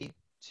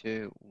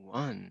2,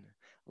 1.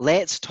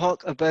 Let's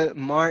talk about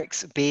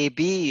Marx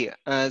Baby,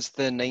 as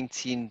the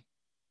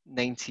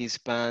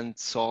 1990s band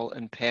Salt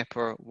and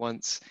Pepper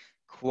once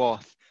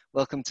quoth.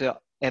 Welcome to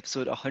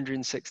episode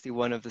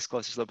 161 of the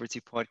Scottish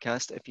Liberty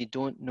Podcast. If you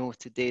don't know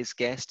today's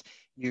guest,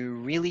 you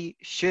really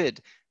should.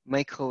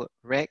 Michael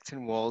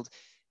Rechtenwald.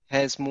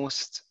 His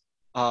most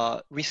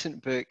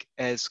recent book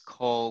is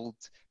called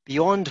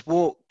Beyond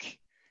Woke.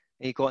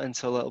 He got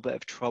into a little bit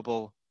of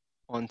trouble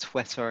on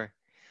Twitter,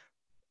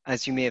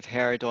 as you may have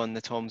heard on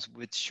the Tom's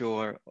Woods show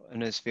or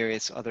on his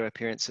various other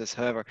appearances.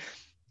 However,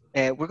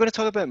 we're going to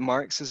talk about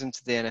Marxism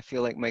today, and I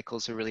feel like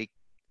Michael's a really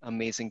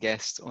amazing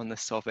guest on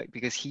this topic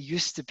because he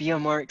used to be a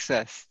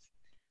Marxist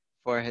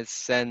for his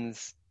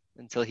sins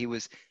until he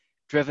was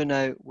driven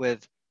out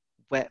with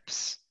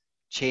whips,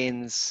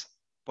 chains,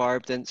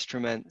 barbed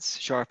instruments,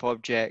 sharp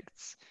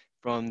objects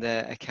from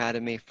the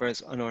Academy for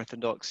his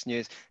unorthodox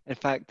news. In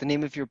fact, the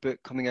name of your book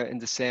coming out in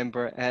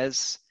December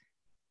is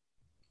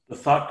The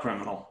Thought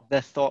Criminal.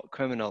 The Thought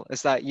Criminal.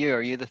 Is that you?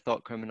 Are you the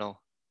thought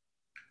criminal?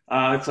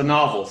 It's a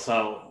novel,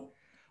 so.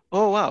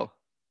 Oh, wow.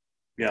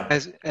 Yeah.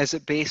 Is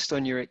it based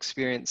on your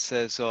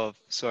experiences of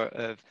sort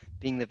of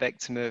being the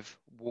victim of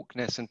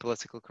wokeness and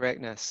political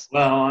correctness?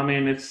 Well, I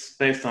mean, it's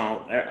based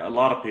on a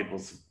lot of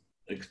people's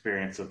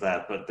experience of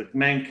that, but the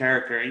main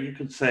character, you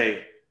could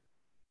say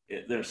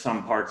there's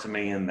some parts of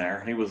me in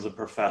there. He was a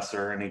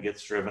professor and he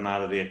gets driven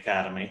out of the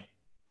academy.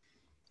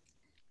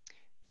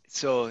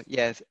 So,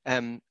 yes,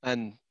 and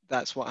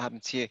that's what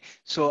happened to you.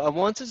 So I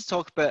wanted to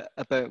talk a bit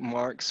about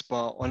Marx,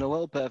 but on a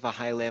little bit of a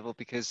high level,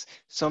 because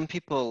some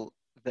people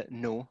that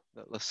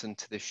listen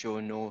to the show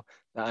know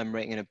that I'm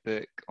writing a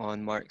book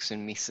on Marx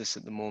and Mises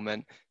at the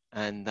moment,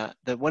 and that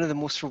one of the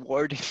most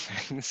rewarding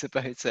things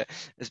about it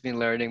has been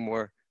learning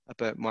more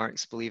about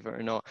Marx, believe it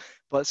or not.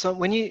 But so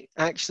when you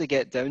actually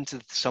get down to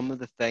some of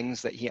the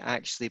things that he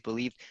actually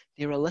believed,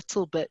 they're a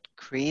little bit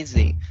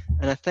crazy.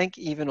 And I think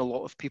even a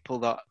lot of people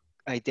that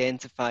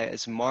identify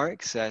as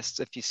Marxists,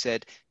 if you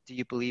said, do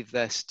you believe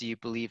this? Do you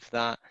believe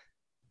that?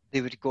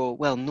 They would go,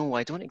 well, no,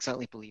 I don't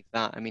exactly believe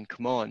that. I mean,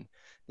 come on.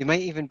 They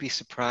might even be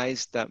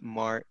surprised that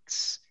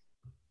Marx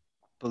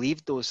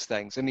believed those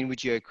things. I mean,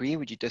 would you agree?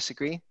 Would you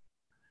disagree?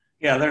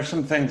 Yeah, there's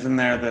some things in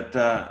there that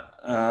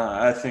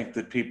I think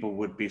that people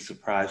would be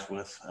surprised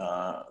with,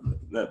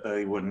 that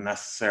they wouldn't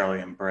necessarily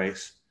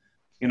embrace.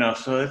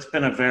 So it's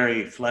been a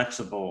very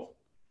flexible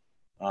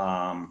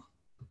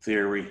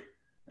theory,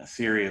 a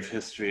theory of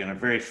history, and a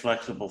very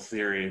flexible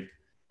theory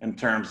in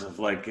terms of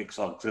like its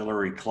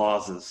auxiliary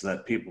clauses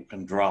that people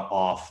can drop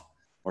off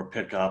or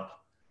pick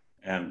up.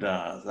 And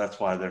that's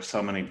why there's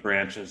so many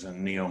branches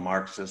in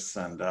neo-Marxists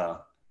and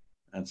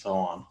so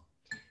on.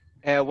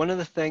 One of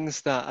the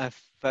things that I've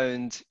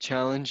found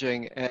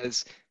challenging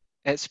is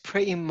it's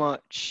pretty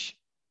much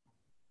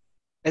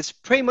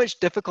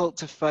difficult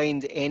to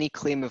find any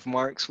claim of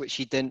Marx which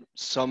he didn't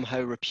somehow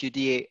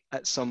repudiate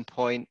at some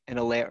point in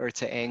a letter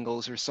to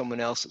Engels or someone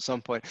else at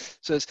some point.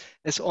 So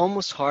it's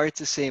almost hard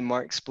to say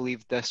Marx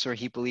believed this or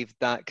he believed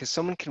that, because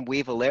someone can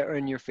wave a letter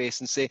in your face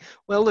and say,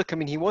 well, look, I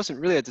mean, he wasn't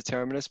really a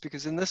determinist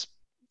because in this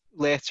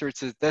letter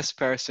to this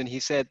person he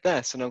said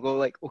this, and I'll go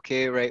like,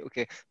 okay, right,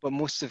 okay, but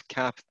most of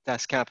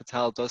Das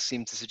Kapital does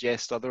seem to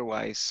suggest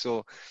otherwise.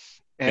 So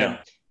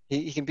Yeah.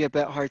 he can be a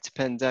bit hard to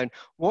pin down.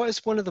 What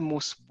is one of the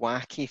most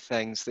wacky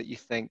things that you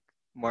think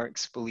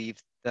Marx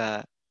believed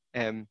that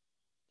that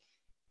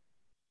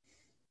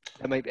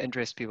might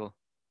interest people?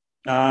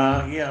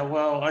 Yeah,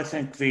 well, I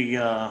think the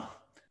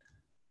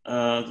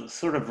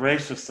sort of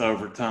racist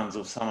overtones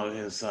of some of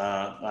his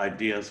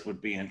ideas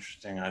would be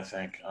interesting, I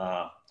think.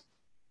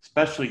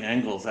 Especially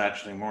Engels,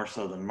 actually, more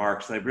so than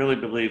Marx. They really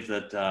believe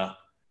that,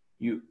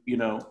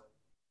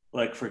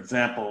 like, for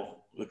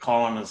example, the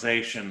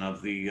colonization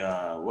of the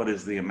what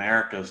is the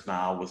Americas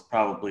now was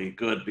probably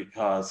good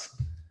because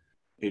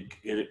it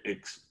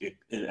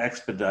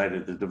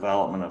expedited the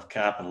development of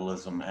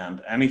capitalism,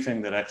 and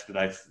anything that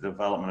expedites the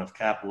development of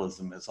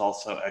capitalism is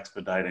also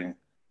expediting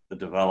the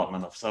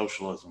development of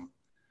socialism.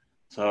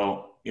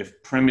 So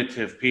if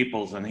primitive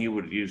peoples, and he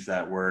would use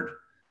that word,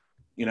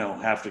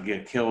 have to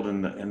get killed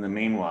in the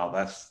meanwhile,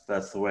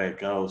 that's the way it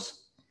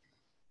goes.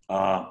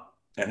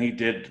 And he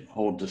did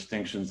hold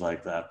distinctions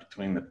like that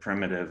between the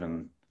primitive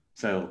and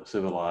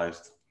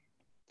civilized.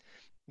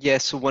 Yeah,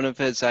 so one of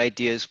his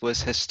ideas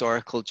was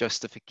historical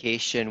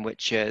justification,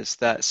 which is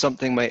that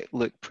something might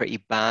look pretty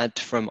bad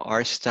from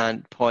our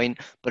standpoint,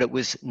 but it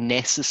was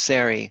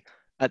necessary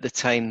at the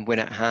time when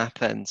it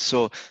happened.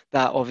 So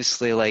that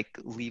obviously like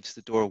leaves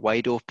the door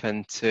wide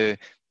open to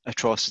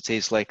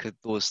atrocities like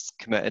those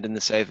committed in the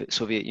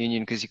Soviet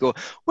Union, because you go,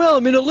 well, I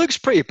mean, it looks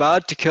pretty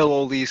bad to kill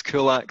all these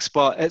kulaks,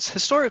 but it's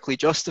historically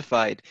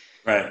justified.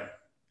 Right.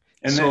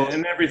 And So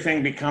then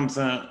everything becomes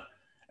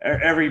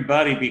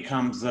everybody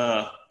becomes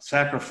a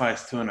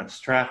sacrifice to an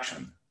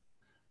abstraction.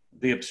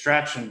 The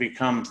abstraction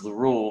becomes the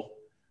rule,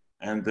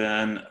 and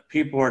then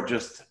people are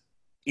just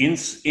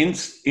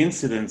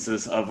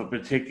incidences of a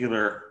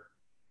particular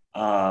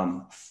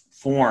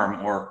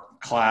form or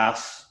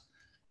class,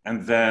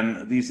 and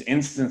then these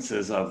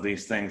instances of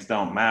these things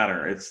don't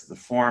matter. It's the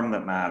form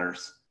that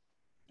matters.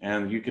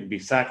 And you could be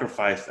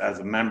sacrificed as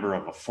a member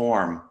of a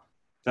form.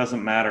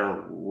 Doesn't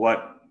matter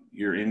what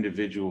your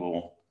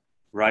individual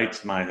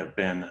rights might have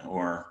been,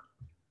 or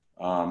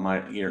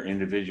your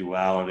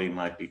individuality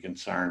might be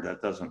concerned.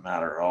 That doesn't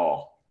matter at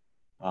all.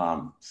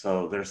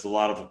 So there's a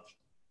lot of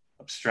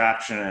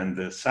abstraction and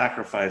the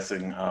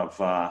sacrificing of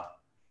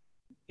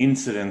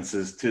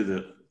incidences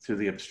to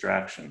the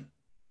abstraction.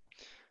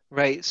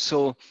 Right.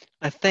 So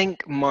I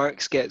think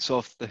Marx gets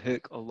off the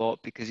hook a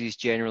lot because he's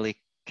generally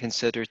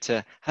considered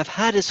to have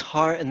had his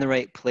heart in the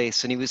right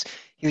place, and he was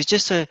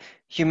just a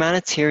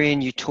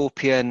humanitarian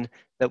utopian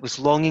that was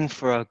longing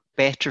for a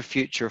better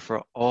future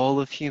for all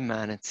of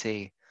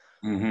humanity.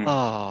 Mm-hmm.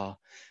 Oh,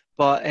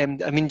 but I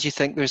mean, do you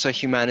think there's a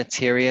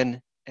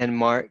humanitarian in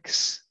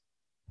Marx?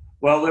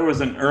 Well, there was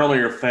an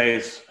earlier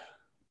phase.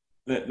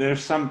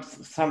 There's some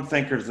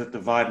thinkers that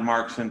divide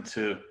Marx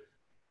into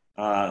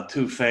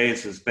two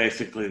phases,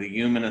 basically the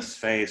humanist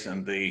phase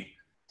and the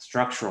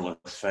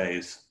structuralist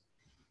phase.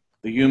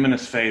 The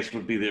humanist phase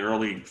would be the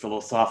early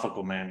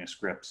philosophical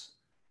manuscripts,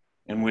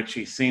 in which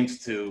he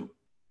seems to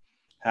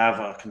have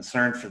a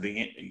concern for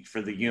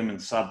the human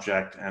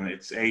subject and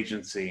its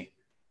agency,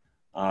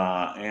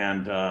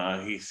 and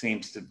he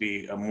seems to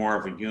be more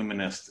of a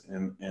humanist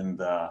in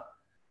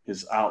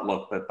his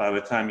outlook. But by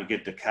the time you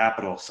get to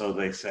Capital, so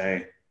they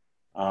say,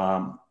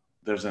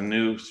 there's a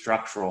new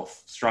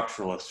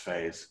structuralist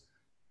phase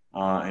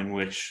in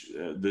which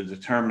the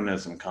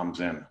determinism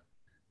comes in,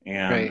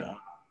 and Right.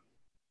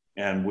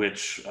 And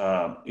which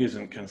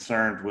isn't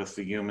concerned with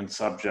the human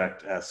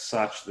subject as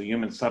such. The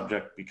human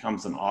subject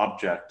becomes an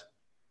object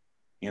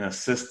in a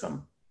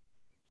system,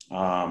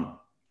 and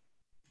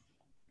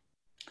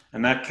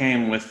that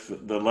came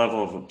with the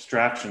level of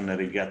abstraction that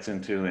he gets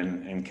into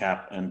in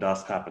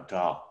Das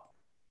Kapital.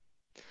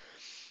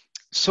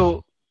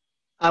 So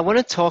I want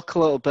to talk a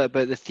little bit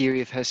about the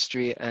theory of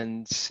history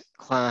and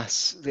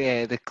class,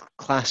 the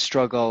class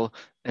struggle,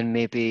 and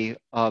maybe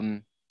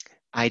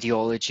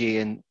ideology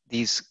and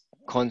these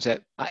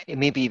concepts,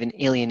 maybe even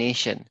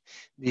alienation,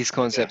 these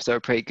concepts that are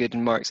pretty good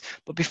in Marx.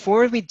 But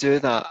before we do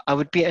that, I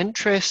would be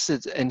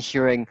interested in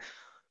hearing,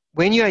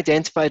 when you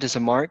identified as a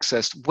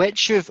Marxist,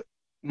 which of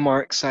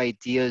Marx's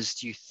ideas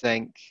do you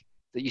think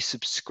that you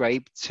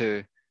subscribe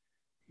to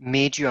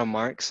made you a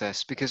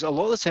Marxist? Because a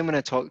lot of the time when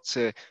I talk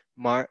to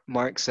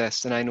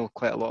Marxists, and I know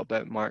quite a lot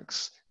about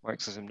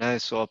Marxism now,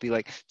 so I'll be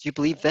like, do you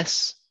believe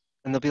this?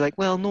 And they'll be like,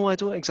 well, no, I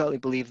don't exactly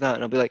believe that.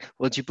 And I'll be like,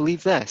 well, do you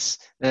believe this?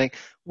 And they're like,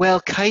 well,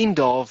 kind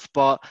of,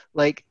 but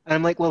like, and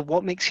I'm like, well,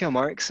 what makes you a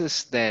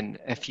Marxist then?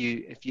 If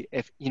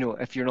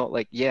you're not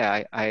like,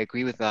 yeah, I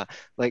agree with that.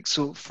 Like,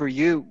 so for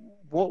you,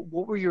 what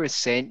were your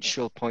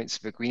essential points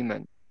of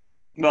agreement?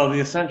 Well, the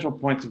essential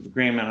points of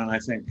agreement, and I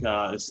think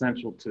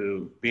essential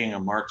to being a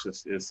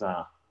Marxist, is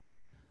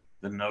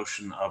the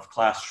notion of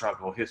class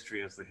struggle. History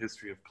is the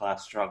history of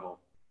class struggle.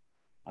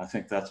 I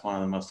think that's one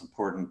of the most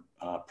important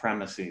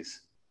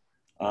premises.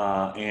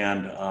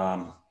 And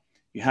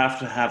you have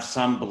to have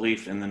some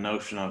belief in the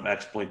notion of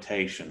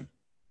exploitation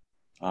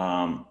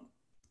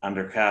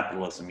under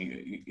capitalism.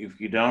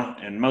 If you don't,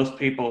 and most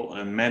people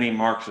and many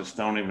Marxists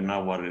don't even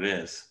know what it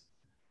is,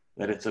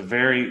 that it's a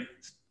very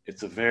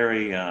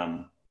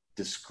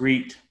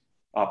discrete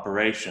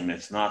operation.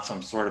 It's not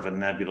some sort of a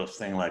nebulous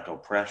thing like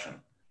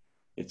oppression.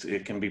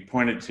 It can be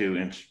pointed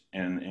to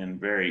in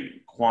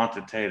very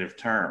quantitative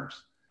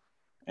terms.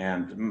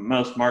 And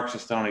most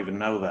Marxists don't even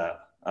know that.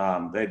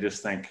 They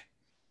just think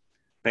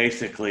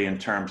basically in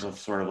terms of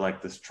sort of like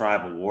this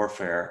tribal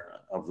warfare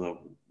of the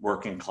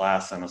working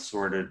class and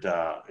assorted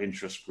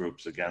interest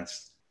groups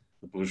against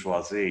the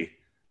bourgeoisie.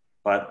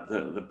 But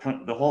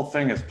the whole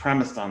thing is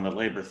premised on the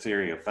labor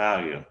theory of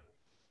value.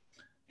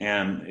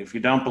 And if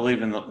you don't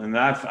believe and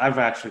I've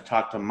actually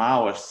talked to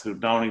Maoists who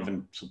don't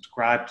even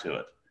subscribe to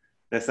it.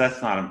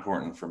 That's not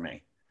important for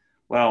me.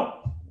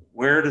 Well,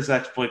 where does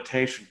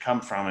exploitation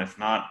come from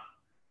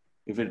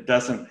if it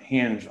doesn't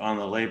hinge on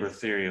the labor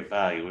theory of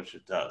value, which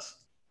it does?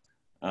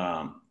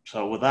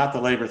 So without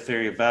the labor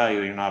theory of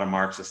value, you're not a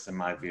Marxist in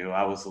my view.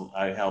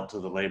 I held to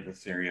the labor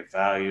theory of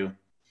value,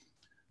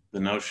 the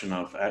notion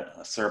of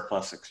a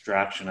surplus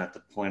extraction at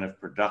the point of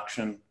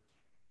production,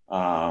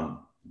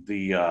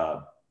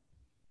 the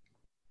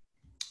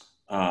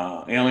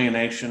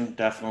alienation,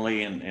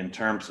 definitely in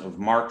terms of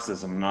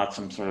Marxism, not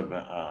some sort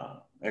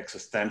of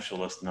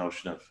existentialist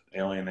notion of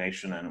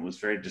alienation. And it was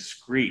very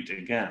discrete.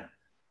 Again,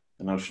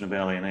 the notion of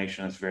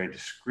alienation is very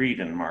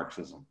discrete in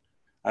Marxism.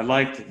 I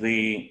liked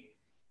the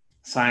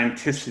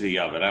scienticity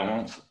of it. I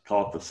won't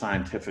call it the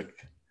scientific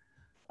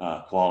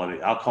quality.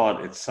 I'll call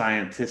it its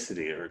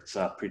scienticity, or its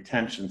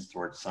pretensions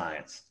towards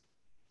science.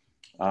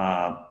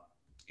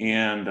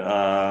 And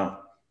the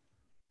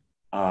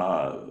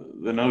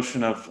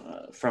notion of,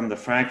 from the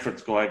Frankfurt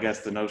School, I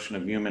guess, the notion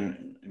of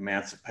human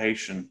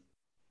emancipation,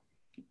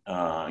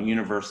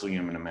 universal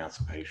human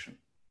emancipation.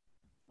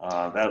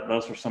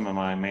 Those were some of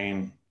my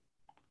main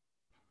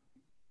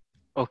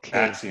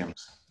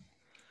axioms.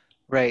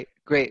 Right,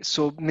 great.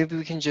 So maybe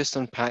we can just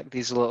unpack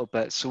these a little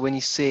bit. So when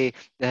you say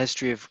the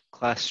history of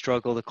class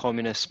struggle, the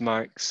Communist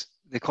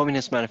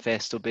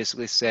Manifesto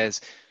basically says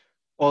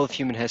all of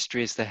human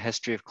history is the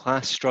history of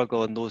class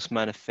struggle, and those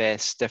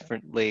manifest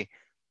differently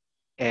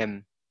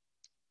um,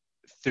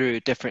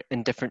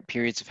 in different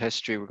periods of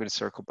history. We're going to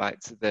circle back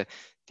to the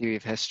theory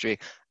of history.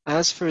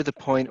 As for the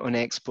point on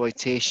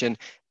exploitation,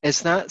 is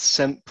that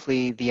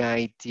simply the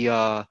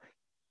idea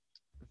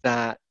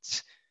that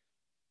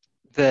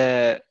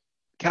the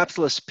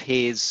capitalist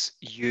pays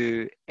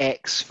you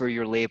X for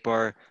your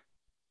labor?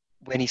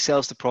 When he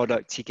sells the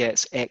product, he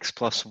gets X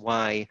plus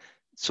Y.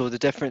 So the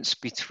difference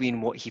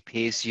between what he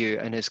pays you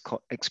and his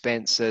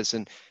expenses,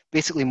 and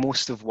basically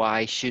most of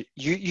Y,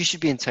 you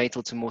should be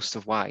entitled to most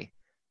of Y.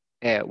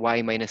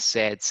 Y minus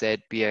Z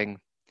being,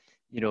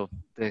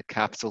 the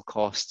capital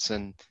costs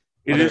and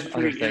other It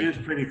things.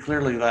 is pretty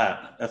clearly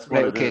that. That's what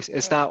Right, it okay, is. so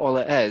is that all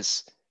it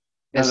is?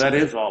 No, Is that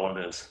it, is all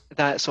it is.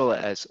 that's all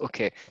it is.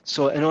 Okay.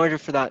 So in order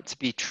for that to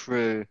be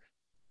true,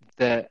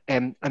 I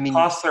mean,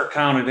 Costs are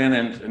counted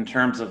in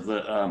terms of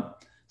the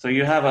so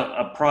you have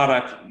a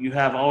product, you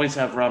have always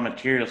have raw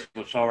materials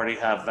which already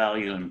have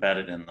value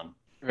embedded in them.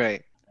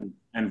 right.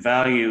 And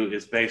value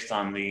is based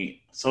on the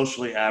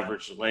socially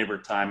averaged labor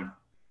time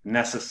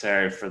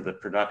necessary for the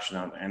production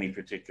of any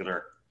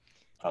particular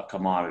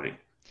commodity.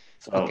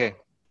 So Okay.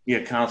 he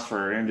accounts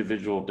for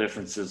individual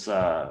differences,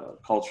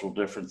 cultural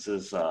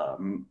differences,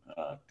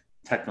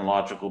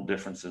 technological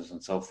differences,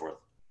 and so forth.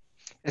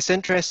 It's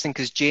interesting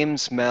because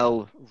James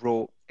Mill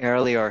wrote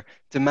earlier,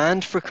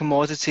 demand for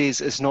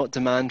commodities is not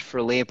demand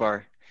for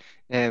labor.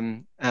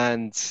 And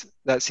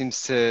that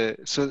seems to,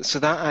 so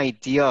that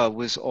idea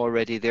was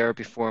already there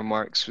before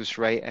Marx was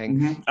writing.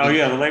 Mm-hmm. Oh He,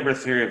 yeah, the labor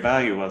theory of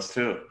value was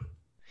too.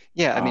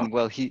 yeah, I Uh, mean,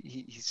 well,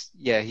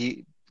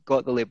 he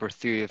got the labor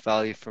theory of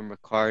value from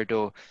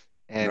Ricardo.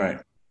 Um, right.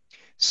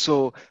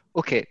 So,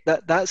 okay,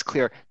 that's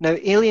clear. Now,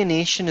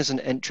 alienation is an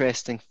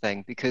interesting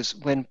thing because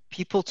when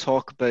people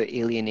talk about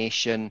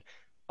alienation,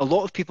 a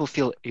lot of people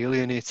feel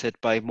alienated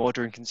by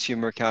modern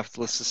consumer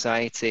capitalist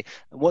society,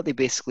 and what they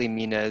basically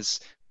mean is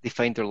they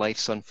find their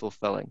lives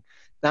unfulfilling.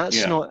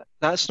 Yeah.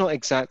 That's not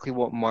exactly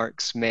what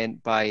Marx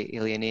meant by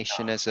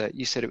alienation, is it?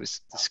 You said it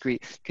was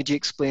discrete. Could you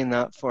explain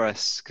that for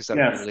us? Because that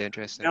would be Yes. really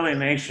interesting.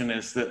 Alienation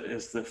is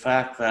the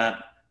fact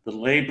that the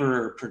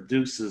laborer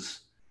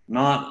produces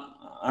not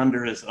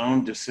under his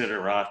own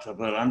desiderata,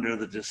 but under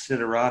the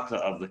desiderata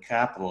of the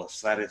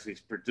capitalist. That is,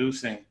 he's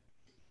producing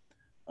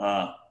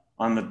uh,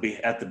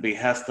 at the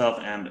behest of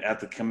and at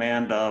the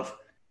command of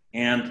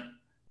and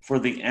for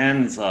the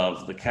ends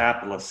of the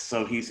capitalist.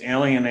 So he's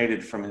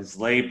alienated from his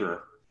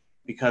labor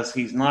because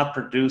he's not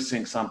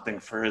producing something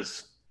for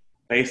his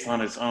based on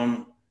his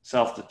own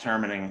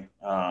self-determining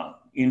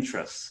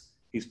interests.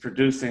 He's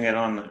producing it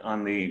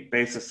on the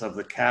basis of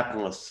the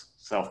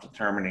capitalist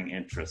self-determining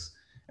interests.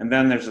 And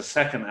then there's a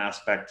second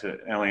aspect to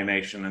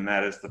alienation, and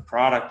that is the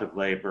product of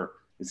labor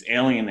is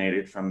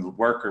alienated from the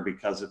worker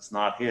because it's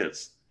not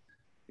his.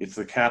 It's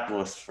the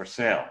capitalist for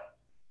sale.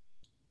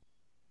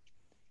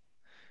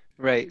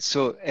 Right.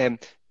 So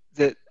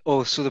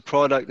the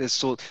product is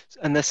sold,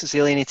 and this is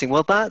alienating.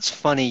 Well, that's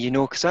funny,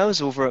 because I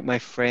was over at my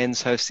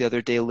friend's house the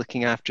other day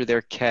looking after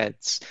their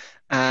kids,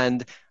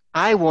 and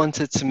I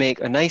wanted to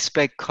make a nice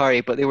big curry,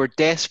 but they were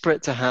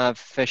desperate to have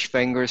fish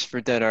fingers for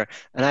dinner,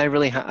 and I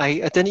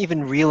didn't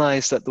even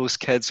realize that those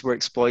kids were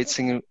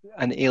exploiting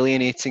and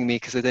alienating me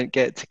because I didn't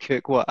get to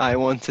cook what I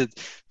wanted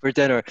for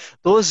dinner.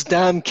 Those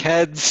damn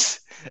kids!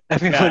 Yeah,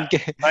 Everyone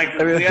get like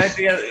everyone. the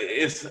idea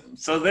is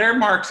so there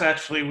Marx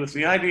actually with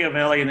the idea of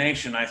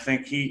alienation, I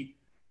think he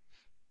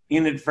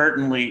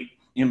inadvertently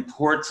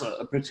imports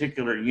a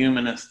particular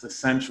humanist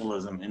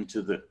essentialism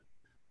into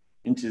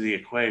the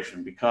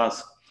equation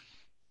because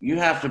you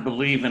have to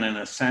believe in an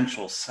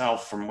essential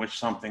self from which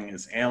something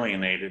is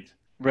alienated.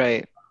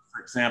 Right.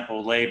 For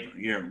example, labor,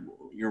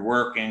 you're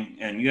working,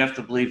 and you have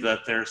to believe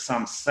that there's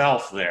some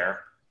self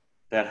there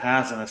that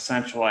has an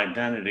essential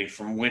identity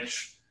from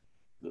which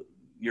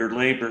your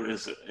labor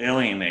is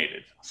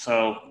alienated.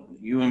 So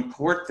you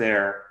import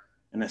there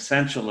an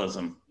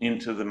essentialism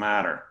into the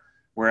matter.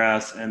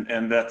 Whereas,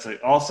 and that's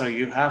also,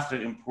 you have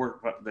to import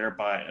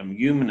thereby a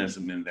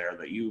humanism in there,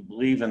 that you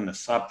believe in the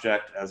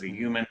subject as a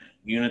human,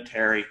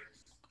 unitary,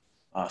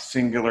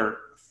 singular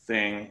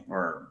thing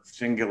or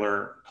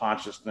singular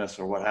consciousness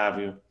or what have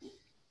you,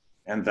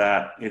 and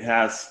that it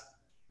has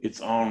its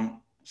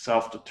own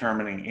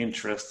self-determining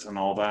interests and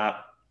all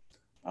that.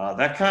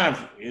 That kind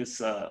of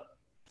is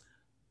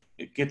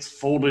it gets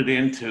folded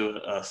into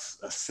a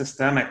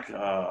systemic,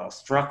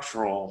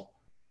 structural,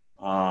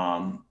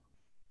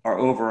 or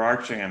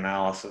overarching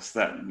analysis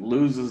that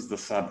loses the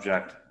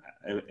subject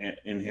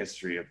in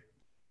history,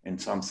 in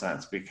some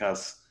sense,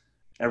 because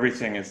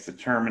everything is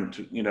determined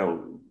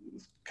to,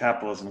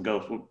 capitalism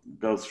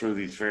goes through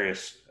these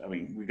various. I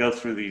mean, we go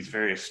through these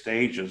various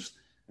stages,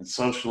 and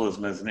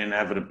socialism is an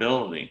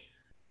inevitability.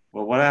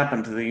 Well, what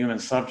happened to the human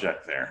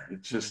subject there?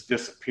 It just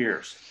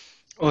disappears.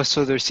 Oh,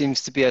 so there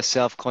seems to be a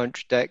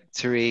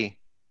self-contradictory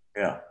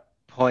Yeah.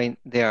 point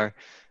there.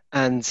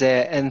 And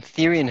in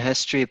Theory and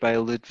History by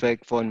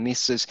Ludwig von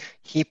Mises,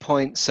 he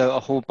points out a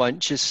whole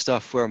bunch of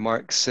stuff where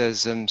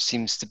Marxism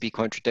seems to be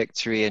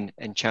contradictory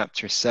in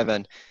chapter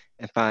 7.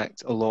 In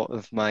fact, a lot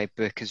of my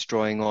book is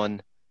drawing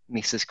on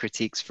Mises'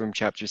 critiques from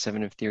chapter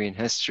 7 of Theory and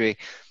History.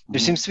 There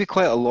seems to be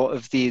quite a lot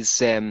of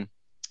these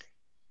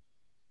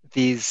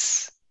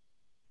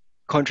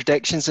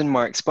contradictions in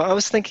Marx, but I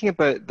was thinking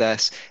about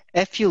this.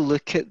 If you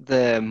look at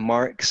the And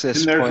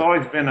Marxist there's point,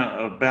 always been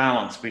a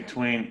balance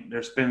between,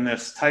 there's been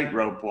this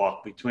tightrope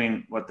walk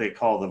between what they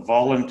call the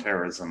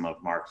voluntarism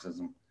of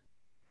Marxism.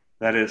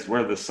 That is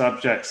where the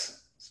subject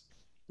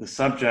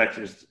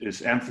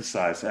is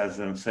emphasized, as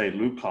in, say,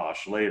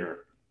 Lukács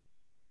later,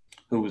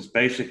 who was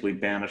basically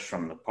banished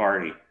from the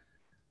party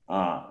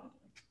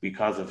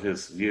because of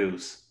his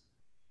views.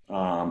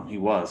 He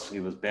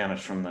was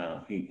banished from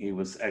he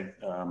was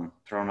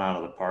thrown out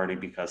of the party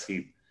because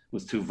he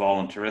was too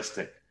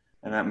voluntaristic.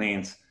 And that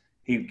means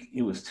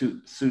he was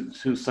too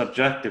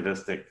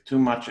subjectivistic, too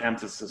much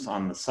emphasis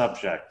on the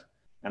subject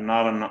and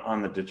not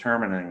on the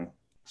determining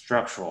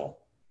structural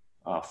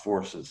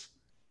forces.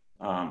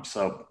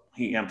 So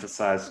he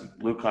emphasized,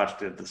 Lukács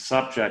did, the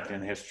subject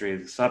in history.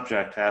 The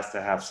subject has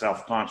to have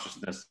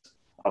self-consciousness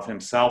of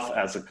himself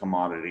as a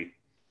commodity.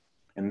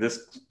 And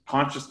this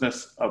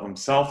consciousness of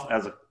himself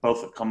as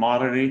both a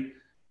commodity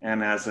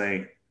and as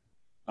a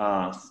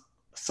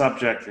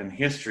subject in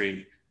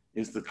history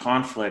is the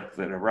conflict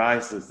that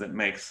arises that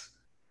makes,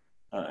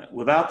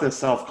 without the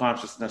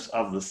self-consciousness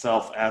of the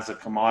self as a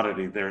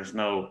commodity, there's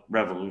no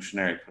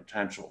revolutionary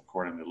potential,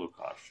 according to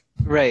Lukács.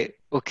 right,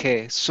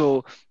 okay,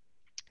 so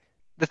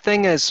the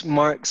thing is,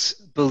 Marx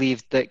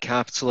believed that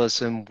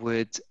capitalism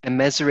would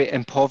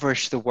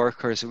impoverish the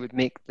workers. It would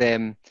make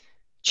them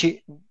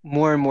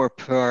more and more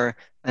poor,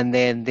 and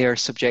then their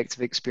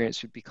subjective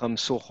experience would become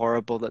so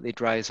horrible that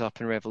they'd rise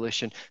up in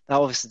revolution. That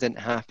obviously didn't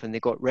happen. They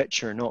got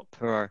richer, not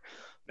poorer.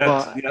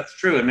 That's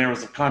true, and there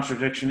was a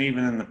contradiction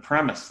even in the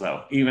premise,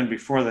 though, even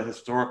before the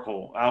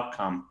historical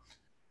outcome,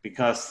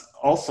 because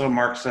also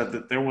Marx said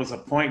that there was a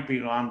point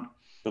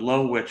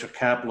below which a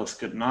capitalist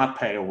could not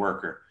pay a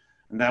worker,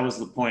 and that was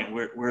the point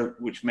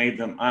which made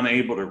them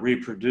unable to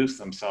reproduce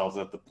themselves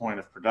at the point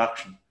of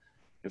production.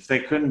 If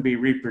they couldn't be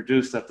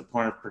reproduced at the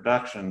point of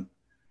production,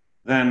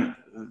 then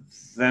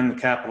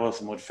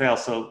capitalism would fail.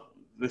 So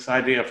this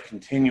idea of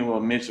continual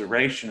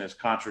immiseration is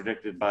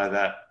contradicted by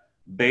that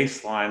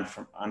baseline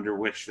from under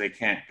which they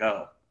can't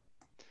go.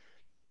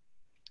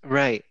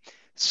 Right.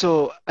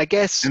 So I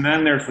guess. And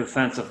then there's the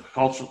sense of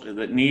culture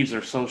that needs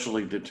are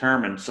socially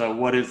determined. So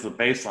what is the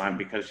baseline?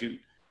 Because you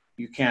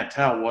can't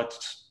tell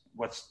what's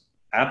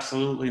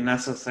absolutely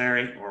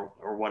necessary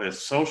or what is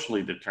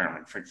socially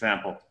determined. For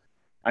example,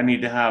 I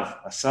need to have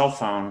a cell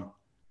phone,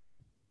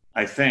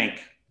 I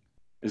think.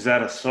 Is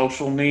that a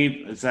social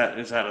need? Is that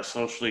a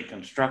socially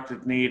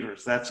constructed need, or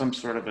is that some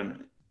sort of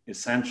an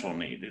essential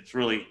need? It's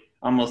really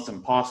almost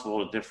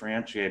impossible to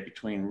differentiate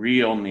between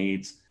real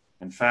needs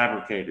and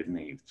fabricated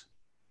needs.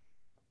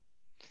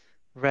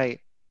 Right.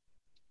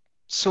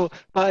 So,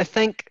 but I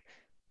think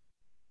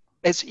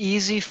it's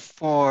easy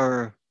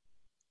for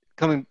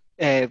coming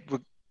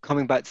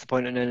coming back to the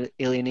point on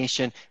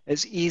alienation.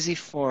 It's easy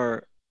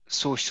for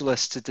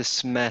socialists to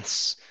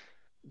dismiss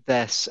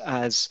this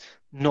as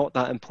not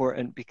that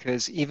important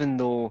because even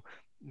though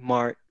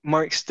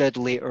Marx did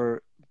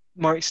later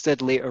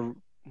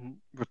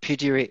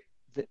repudiate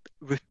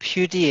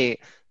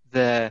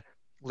the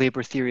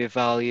labor theory of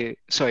value.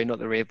 Sorry, not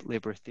the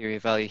labor theory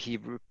of value. He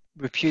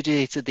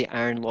repudiated the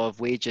iron law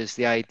of wages,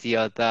 the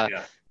idea that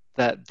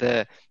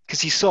because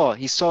he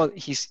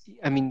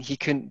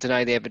couldn't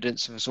deny the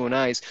evidence of his own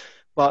eyes.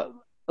 But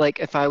like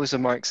if I was a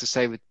Marxist,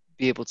 I would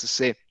be able to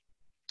say,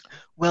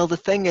 well, the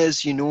thing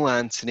is,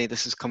 Anthony,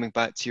 this is coming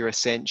back to your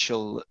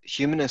essential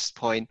humanist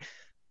point.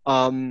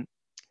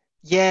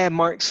 Yeah,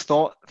 Marx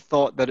thought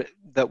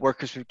that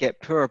workers would get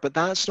poorer, but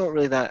that's not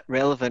really that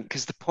relevant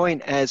because the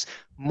point is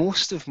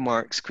most of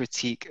Marx's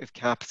critique of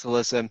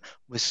capitalism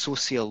was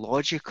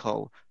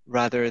sociological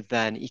rather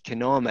than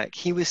economic.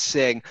 He was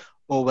saying,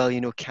 oh, well,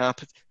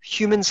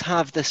 humans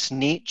have this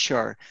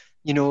nature,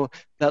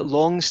 that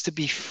longs to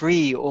be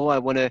free. Oh, I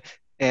want to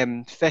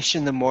fish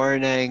in the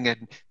morning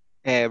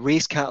and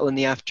raise cattle in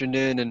the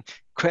afternoon and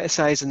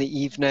criticize in the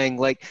evening.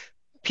 Like,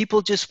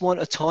 people just want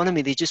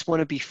autonomy. They just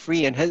want to be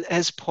free. And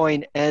his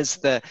point is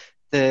that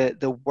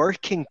the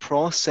working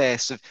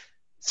process of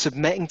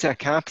submitting to a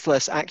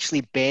capitalist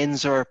actually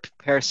bends our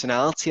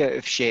personality out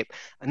of shape.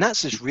 And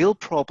that's his real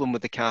problem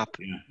with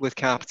with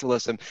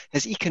capitalism.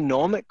 His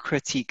economic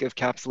critique of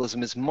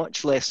capitalism is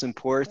much less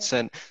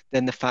important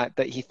than the fact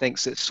that he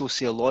thinks it's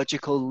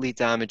sociologically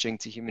damaging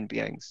to human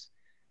beings.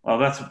 Well,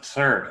 that's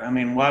absurd. I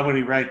mean, why would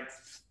he write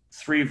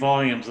 3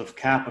 volumes of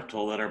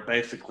Capital that are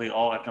basically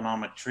all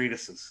economic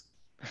treatises?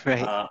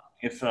 Right.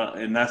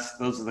 And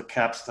those are the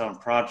capstone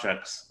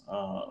projects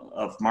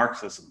of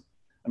Marxism.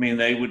 I mean,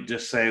 they would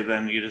just say,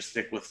 then you just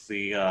stick with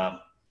the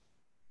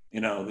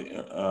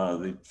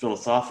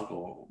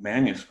philosophical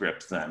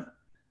manuscripts then,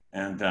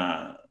 and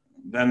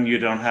then you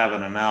don't have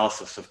an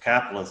analysis of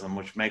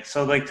capitalism,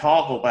 so they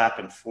toggle back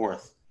and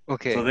forth.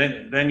 Okay. So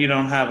then you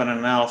don't have an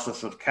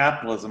analysis of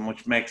capitalism,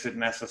 which makes it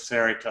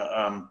necessary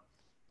to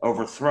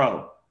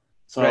overthrow.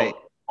 Right. So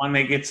when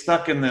they get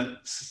stuck in the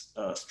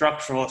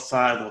structuralist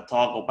side, they'll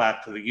toggle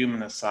back to the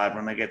humanist side.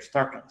 When they get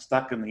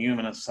stuck in the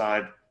humanist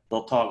side,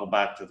 they'll toggle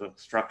back to the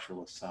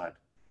structuralist side.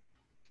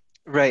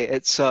 Right.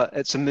 It's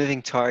a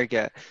moving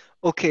target.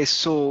 Okay,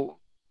 so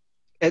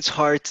it's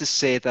hard to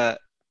say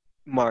that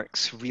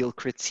Marx's real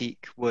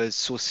critique was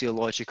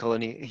sociological,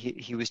 and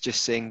he was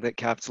just saying that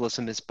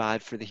capitalism is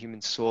bad for the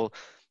human soul.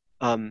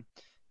 Um,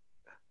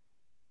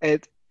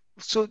 it,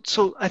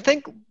 so I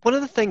think one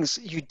of the things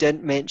you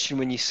didn't mention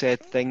when you said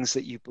things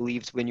that you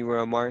believed when you were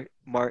a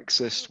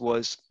Marxist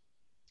was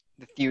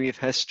the theory of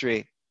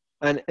history,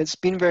 and it's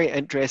been very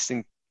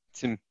interesting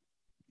to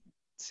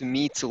to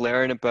me to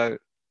learn about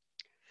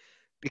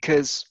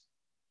because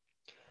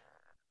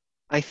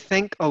I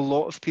think a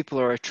lot of people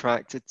are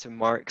attracted to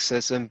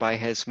Marxism by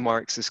his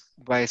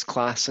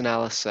class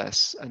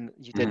analysis, and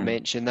you did Mm-hmm.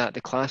 mention that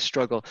the class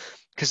struggle,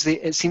 because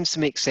it seems to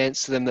make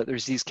sense to them that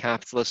there's these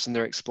capitalists and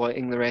they're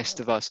exploiting the rest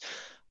of us.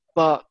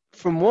 But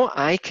from what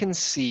I can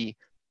see,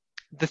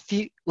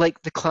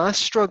 like the class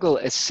struggle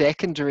is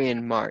secondary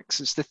in Marx.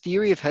 It's the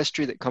theory of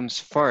history that comes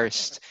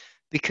first,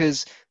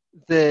 because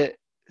the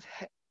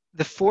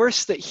the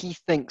force that he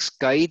thinks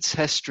guides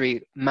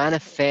history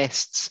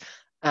manifests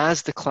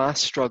as the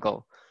class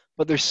struggle,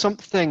 but there's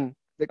something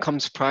that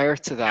comes prior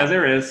to Yeah, that.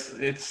 there is.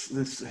 It's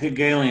this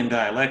Hegelian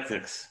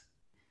dialectics.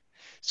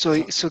 So,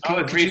 So so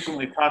I was could you?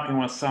 recently talking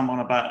with someone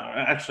about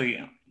actually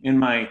in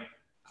my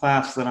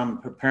class that I'm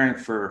preparing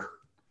for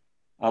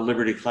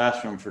Liberty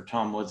Classroom for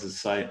Tom Woods'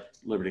 site,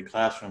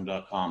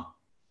 libertyclassroom.com.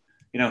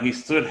 You know, he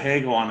stood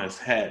Hegel on his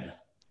head.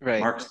 Right,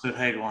 Marx stood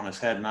Hegel on his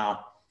head.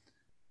 Now,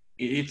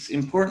 it's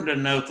important to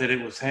note that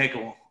it was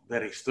Hegel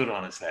that he stood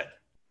on his head.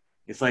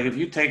 It's like if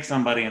you take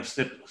somebody and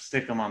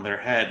stick them on their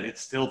head,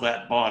 it's still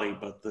that body,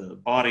 but the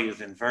body is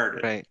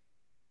inverted. right.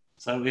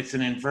 So it's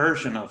an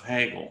inversion of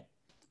Hegel,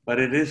 but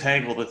it is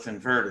Hegel that's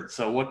inverted.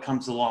 So what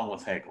comes along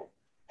with Hegel?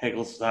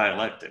 Hegel's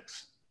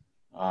dialectics,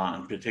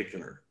 in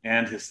particular,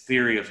 and his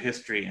theory of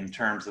history in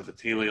terms of a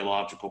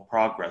teleological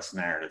progress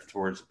narrative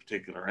towards a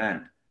particular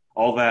end.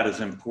 All that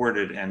is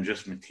imported and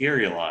just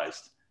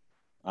materialized.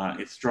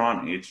 It's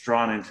drawn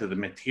into the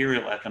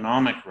material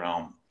economic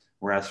realm,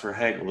 whereas for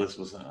Hegel, this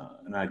was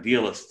an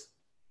idealist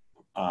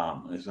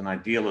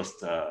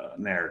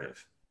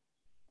narrative.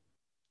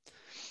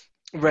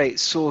 Right.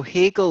 So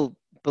Hegel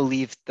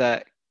believed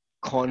that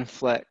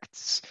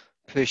conflicts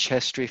push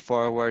history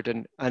forward,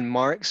 and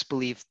Marx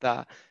believed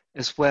that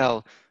as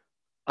well.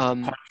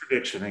 Um,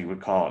 Contradiction, he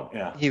would call it.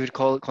 Yeah. he would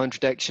call it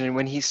contradiction, and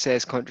when he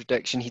says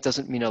contradiction, he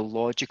doesn't mean a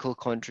logical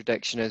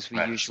contradiction as we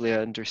Right. usually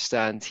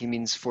understand. He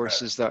means Right.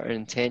 forces that are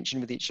in tension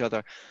with each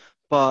other.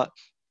 But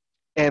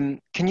can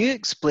you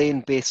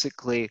explain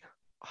basically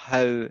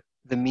how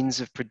the means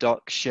of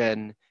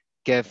production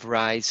give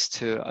rise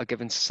to a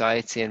given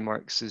society in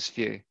Marx's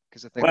view?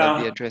 Because I think that'd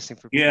be Well, interesting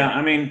for yeah. people.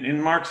 I mean,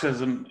 in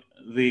Marxism,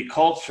 the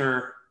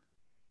culture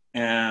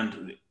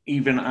and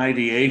even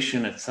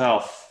ideation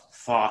itself,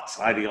 thoughts,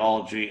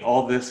 ideology,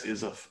 all this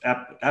is a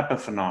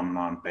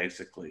epiphenomenon.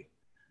 Basically,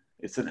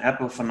 it's an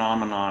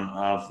epiphenomenon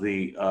of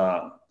the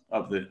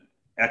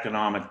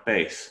economic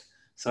base.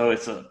 So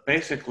it's a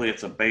base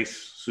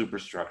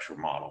superstructure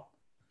model,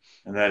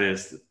 and that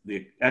is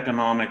the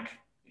economic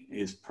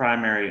is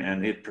primary,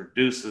 and it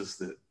produces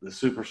the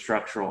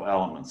superstructural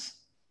elements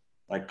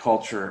like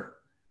culture,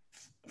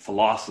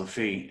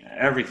 philosophy,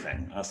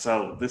 everything.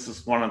 So this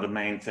is one of the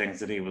main things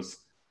that he was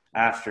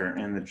after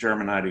in the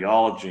German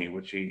ideology,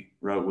 which he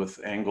wrote with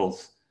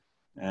Engels.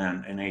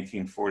 And in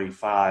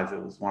 1845,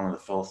 it was one of the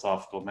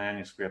philosophical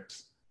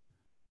manuscripts.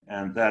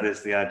 And that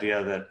is the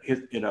idea that,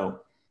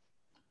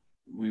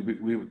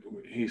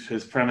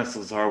 his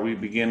premises are we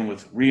begin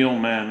with real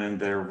men and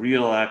their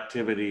real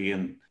activity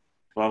and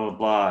blah, blah,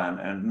 blah,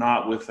 and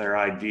not with their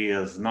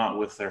ideas, not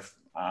with their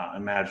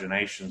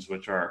imaginations,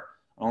 which are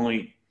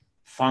only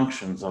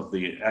functions of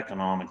the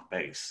economic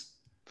base.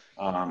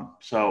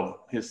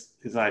 So his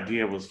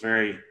idea was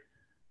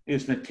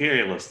is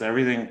materialist.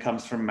 Everything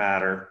comes from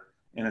matter,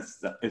 and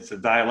it's a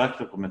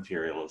dialectical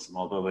materialism.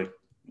 Although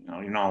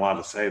you're not allowed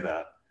to say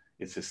that.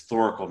 It's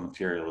historical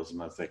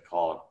materialism, as they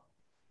call it.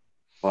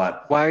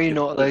 But Why are you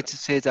not allowed to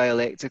say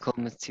dialectical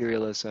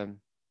materialism?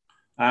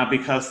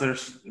 because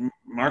there's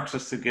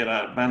Marxists that get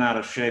bent out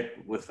of shape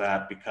with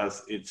that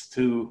because it's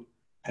too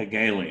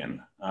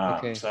Hegelian.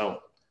 Okay. So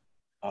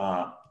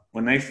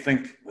when they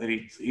think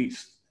that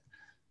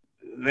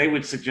they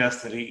would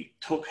suggest that he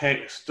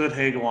stood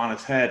Hegel on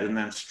his head and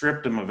then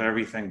stripped him of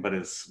everything but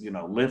his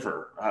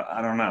liver. I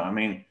don't know. I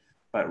mean,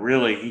 but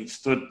really he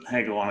stood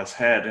Hegel on his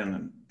head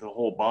and the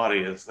whole body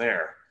is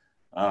there.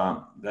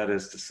 That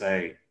is to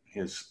say,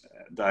 his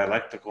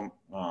dialectical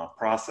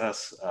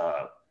process,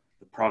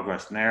 the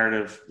progress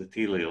narrative, the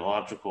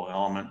teleological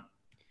element,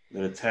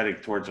 that it's heading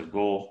towards a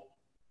goal,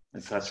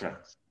 etc.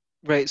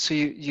 Right. So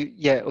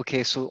yeah,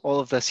 okay. So all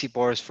of this he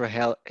borrows for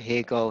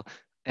Hegel.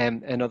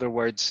 In other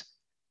words,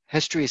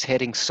 history is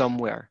heading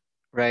somewhere,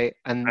 right?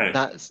 And Right.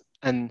 that's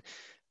and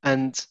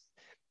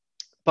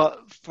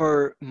But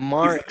for He's a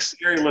Marx,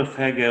 materialist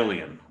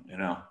Hegelian, you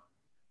know.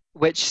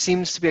 which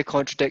seems to be a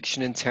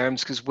contradiction in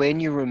terms, because when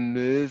you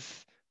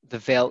remove the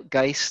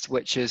Weltgeist,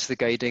 which is the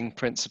guiding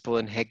principle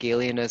in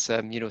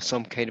Hegelianism,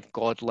 some kind of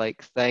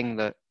godlike thing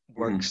that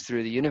works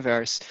through the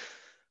universe,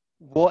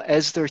 what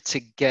is there to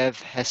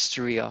give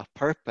history a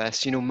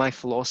purpose? My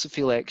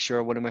philosophy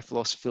lecturer, one of my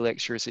philosophy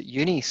lecturers at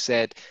uni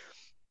said,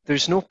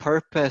 there's no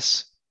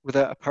purpose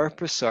without a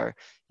purposer.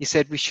 He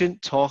said we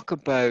shouldn't talk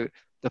about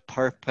the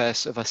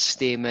purpose of a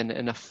stamen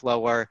in a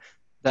flower,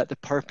 that the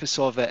purpose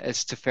of it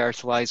is to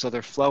fertilize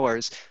other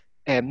flowers.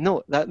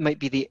 No, that might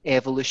be the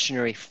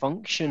evolutionary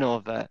function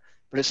of it,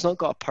 but it's not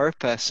got a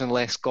purpose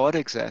unless God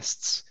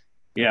exists.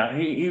 Yeah,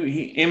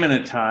 he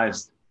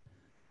immanentized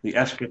the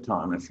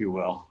eschaton, if you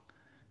will,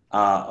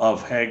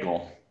 of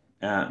Hegel,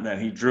 that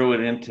he drew it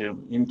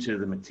into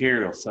the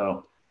material.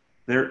 So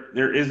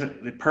there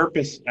isn't the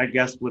purpose, I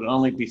guess, would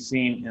only be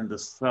seen in the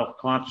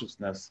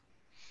self-consciousness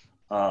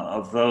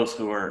of those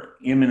who are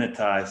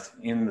immanentized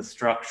in the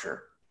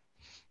structure.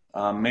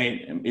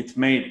 It's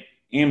made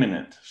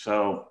immanent,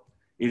 so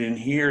it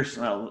adheres.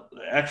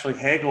 Actually,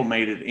 Hegel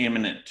made it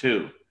immanent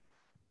too,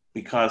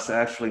 because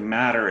actually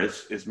matter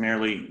is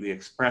merely the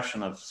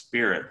expression of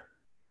spirit,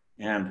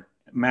 and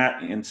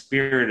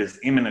spirit is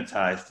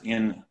immanentized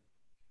in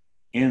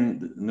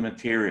the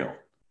material.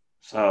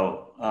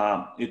 So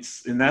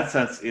it's in that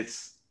sense,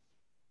 it's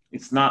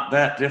not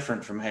that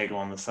different from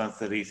Hegel in the sense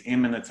that he's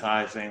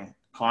immanentizing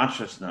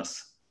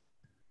consciousness,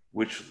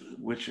 which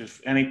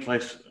if any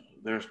place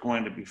there's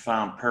going to be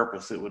found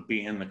purpose, it would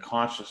be in the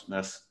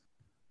consciousness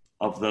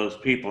of those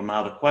people.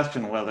 Now the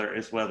question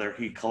is whether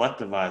he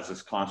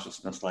collectivizes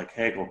consciousness like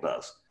Hegel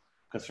does,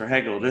 because for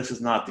Hegel this is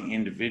not the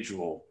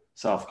individual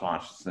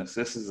self-consciousness.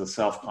 This is a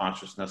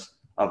self-consciousness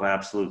of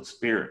absolute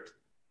spirit.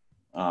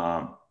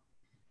 And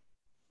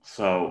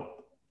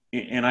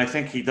I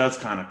think he does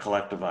kind of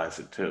collectivize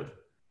it too,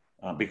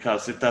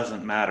 because it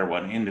doesn't matter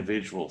what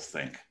individuals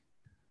think.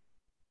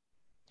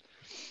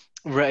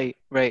 Right,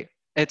 right.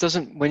 It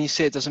doesn't, when you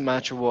say it doesn't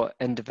matter what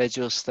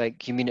individuals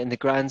think, you mean in the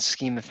grand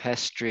scheme of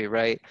history,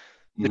 right?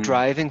 The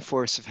driving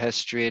force of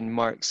history in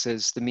Marx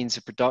is the means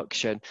of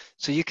production.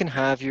 So you can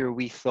have your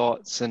wee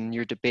thoughts and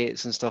your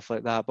debates and stuff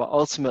like that, but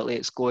ultimately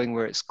it's going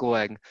where it's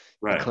going,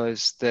 Right.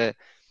 Because the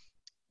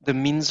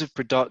means of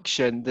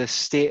production, the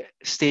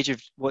stage of,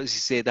 what does he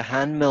say? The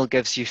hand mill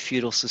gives you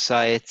feudal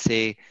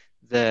society,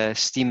 the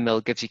steam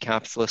mill gives you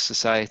capitalist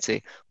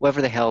society,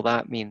 whatever the hell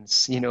that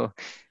means, Yeah,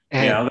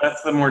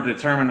 that's the more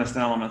determinist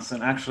elements.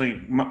 And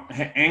actually,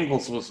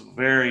 Engels was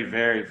very,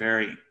 very,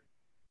 very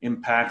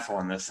impactful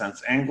in this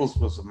sense. Engels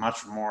was a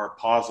much more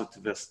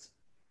positivist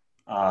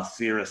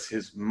theorist.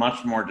 His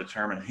much more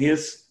determined.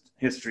 His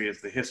history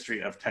is the history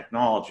of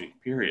technology.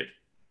 Period.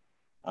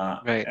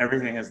 Right.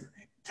 Everything is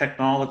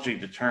technology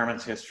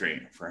determines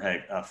history for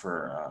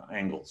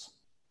Engels,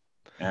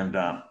 and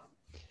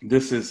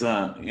this is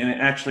and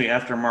actually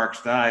after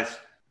Marx dies,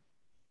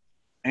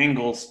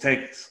 Engels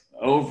takes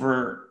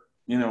over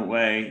in a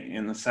way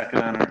in the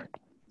Second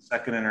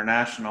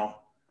International,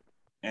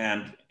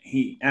 and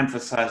he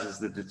emphasizes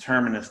the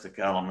deterministic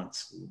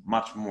elements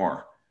much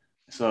more.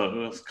 So it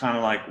was kind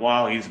of like,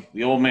 wow,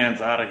 the old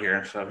man's out of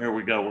here, so here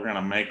we go. We're going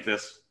to make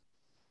this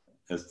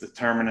as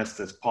determinist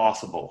as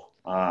possible.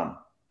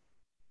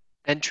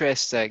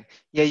 Interesting.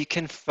 Yeah, you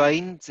can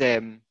find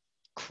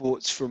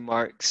quotes from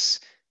Marx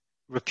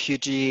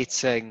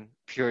repudiating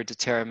pure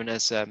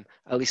determinism.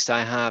 At least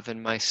I have in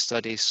my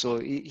studies. So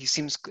he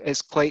seems,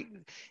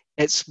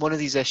 it's one of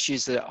these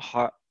issues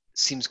that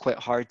seems quite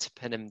hard to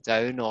pin him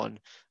down on.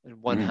 On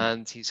one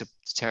hand, he's a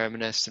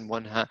determinist, and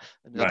on the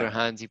other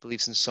hand, he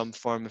believes in some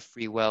form of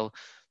free will.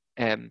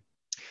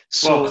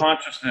 Well,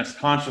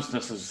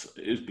 consciousness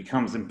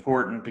becomes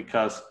important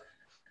because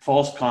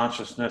false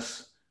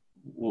consciousness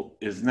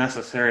is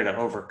necessary to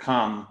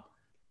overcome.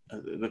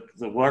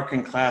 The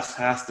working class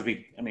has to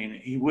be, I mean,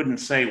 he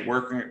wouldn't say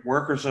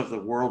workers of the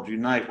world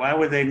unite. Why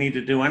would they need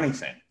to do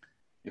anything?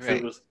 If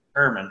it was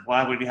determined,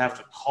 why would he have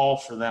to call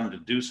for them to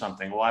do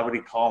something? Why would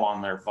he call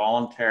on their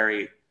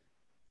voluntary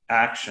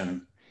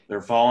action, their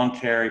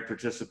voluntary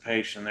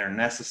participation, their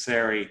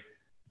necessary,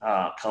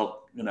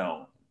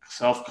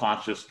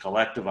 self-conscious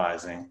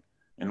collectivizing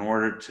in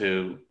order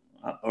to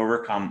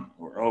overcome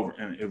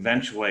and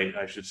eventuate,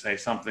 I should say,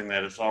 something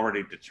that is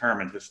already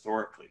determined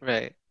historically.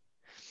 Right.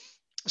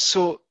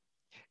 So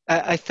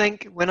I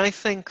think when I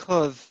think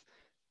of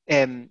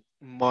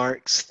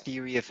Marx's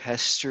theory of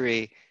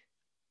history,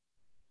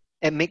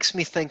 it makes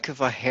me think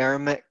of a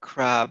hermit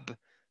crab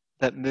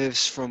that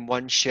moves from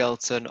one shell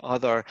to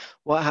another.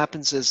 What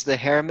happens is the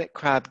hermit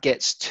crab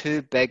gets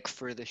too big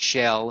for the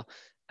shell,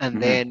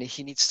 and then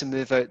he needs to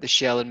move out the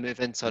shell and move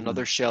into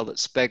another shell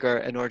that's bigger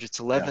in order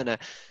to live in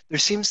it. There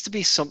seems to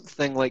be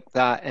something like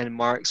that in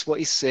Marx. What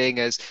he's saying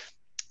is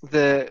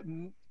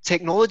the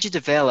technology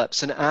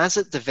develops, and as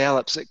it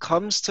develops, it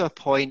comes to a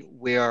point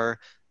where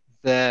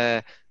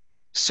the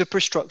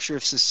superstructure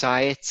of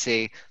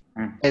society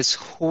is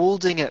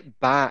holding it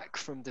back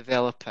from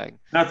developing.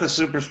 Not the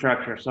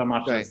superstructure so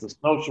much as the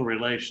social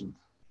relations.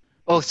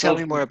 Oh, The tell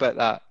me more social, about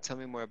that. Tell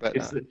me more about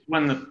that. it's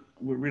when the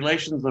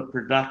relations of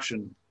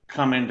production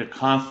come into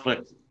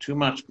conflict, too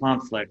much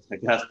conflict, I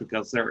guess,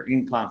 because they're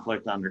in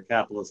conflict under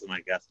capitalism,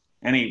 I guess,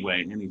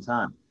 anyway,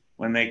 anytime.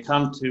 When they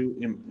come to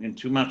in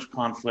too much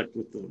conflict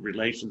with the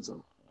relations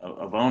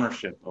of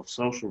ownership, of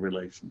social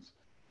relations,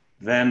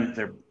 then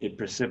it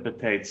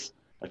precipitates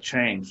a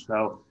change.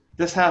 So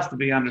this has to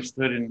be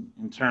understood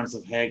in terms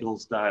of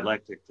Hegel's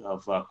dialectic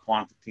of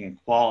quantity and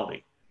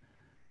quality.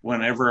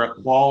 Whenever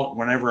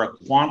a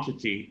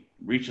quantity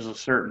reaches a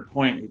certain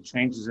point, it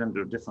changes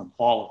into a different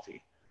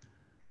quality.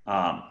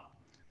 Um,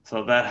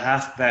 so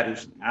that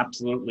is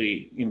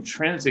absolutely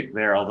intrinsic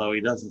there, although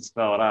he doesn't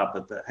spell it out.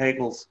 But the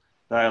Hegel's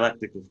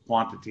dialectic of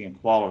quantity and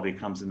quality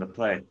comes into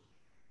play.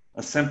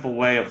 A simple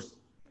way of,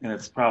 and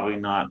it's probably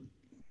not,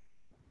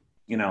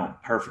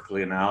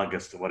 perfectly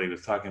analogous to what he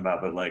was talking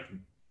about, but like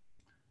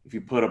if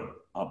you put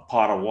a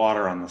pot of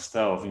water on the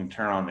stove, you can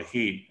turn on the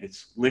heat.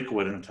 It's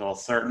liquid until a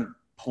certain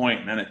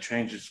point, and then it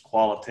changes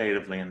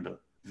qualitatively into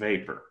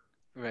vapor.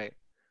 Right.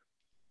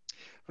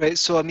 Right.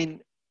 So, I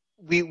mean,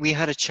 we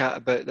had a chat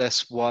about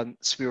this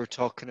once. We were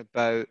talking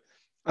about,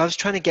 I was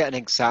trying to get an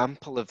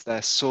example of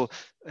this. So,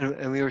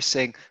 and we were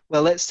saying,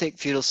 well, let's take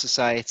feudal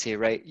society,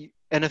 right?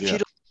 In a Yeah.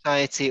 feudal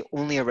society,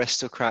 only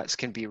aristocrats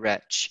can be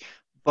rich,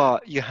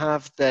 but you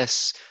have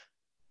this,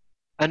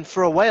 and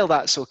for a while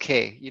that's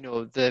okay. You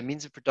know, the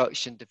means of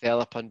production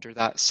develop under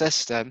that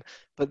system,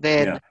 but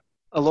Yeah. then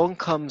along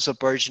comes a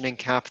burgeoning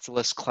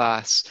capitalist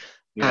class,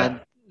 Yeah.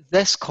 and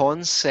this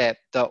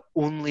concept that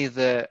only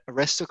the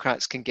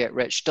aristocrats can get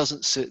rich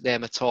doesn't suit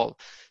them at all.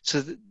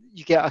 So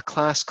you get a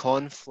class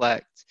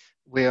conflict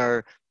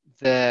where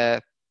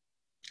the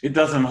It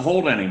doesn't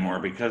hold anymore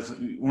because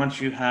once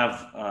you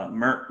have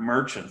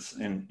merchants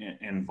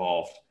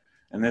involved,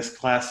 and this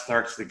class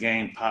starts to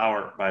gain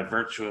power by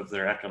virtue of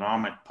their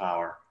economic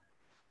power,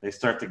 they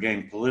start to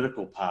gain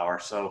political power.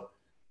 So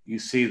you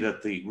see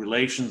that the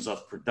relations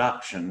of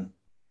production,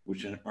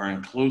 which are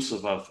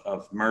inclusive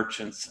of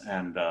merchants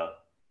and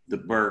the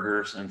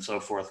burghers and so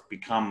forth,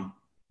 become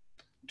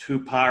too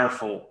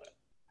powerful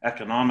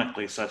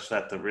economically, such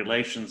that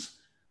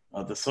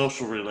the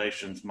social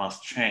relations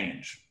must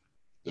change.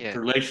 The yeah,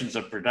 relations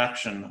of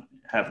production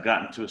have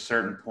gotten to a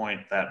certain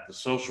point that the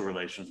social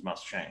relations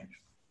must change.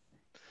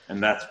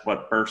 And that's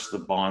what bursts the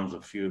bonds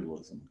of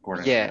feudalism,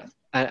 according to yeah,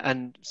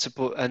 him.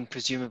 and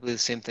presumably the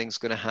same thing's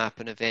going to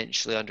happen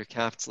eventually under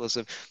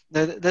capitalism.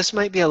 Now, this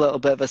might be a little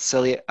bit of a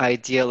silly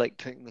idea, like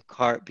putting the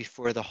cart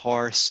before the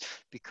horse,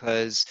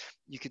 because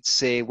you could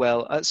say,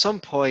 well, at some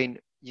point,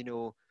 you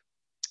know,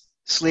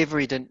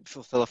 slavery didn't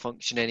fulfill a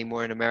function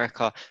anymore in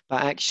America,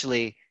 but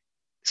actually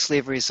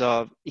slavery is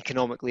a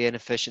economically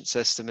inefficient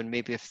system, and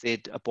maybe if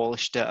they'd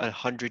abolished it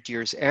 100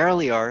 years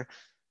earlier,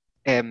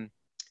 um,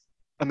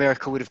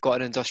 America would have got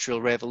an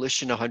industrial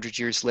revolution 100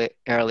 years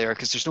earlier,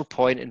 because there's no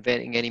point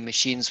inventing any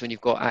machines when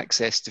you've got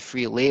access to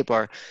free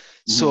labor.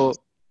 Mm-hmm. So,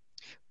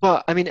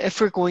 but I mean, if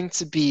we're going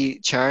to be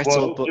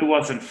charitable, Well, but it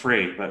wasn't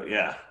free, but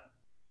yeah.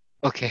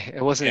 okay,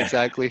 it wasn't Yeah.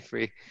 exactly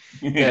free.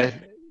 Yeah. Yeah,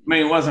 I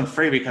mean, it wasn't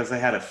free because they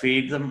had to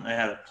feed them, they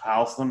had to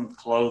house them,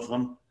 clothe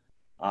them,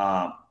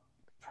 uh,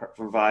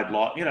 provide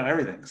law,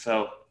 everything.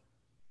 So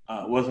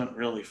it wasn't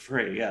really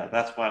free. Yeah,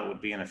 that's why it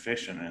would be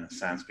inefficient in a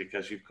sense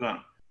because you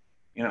couldn't,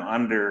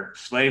 under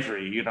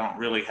slavery, you don't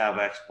really have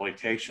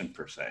exploitation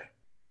per se.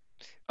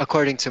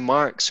 according to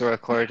Marx or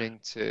according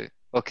to,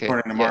 okay,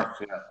 According to yeah. Marx,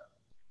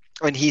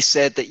 yeah. And he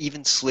said that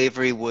even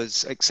slavery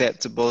was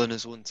acceptable in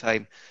his own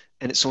time,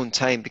 in its own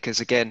time, because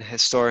again,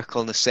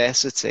 historical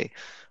necessity.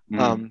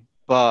 Mm.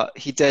 But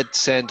he did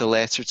send a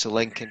letter to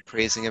Lincoln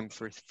praising him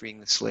for freeing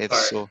the slaves.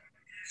 Sorry. So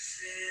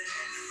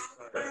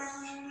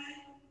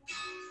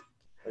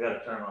I got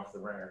to turn off the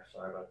ringer.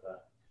 Sorry about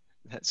that.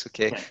 that's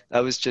okay. That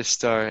was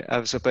just I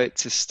was about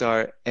to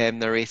start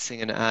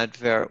narrating an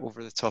advert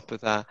over the top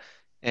of that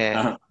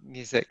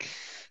music.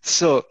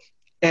 So,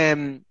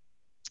 um,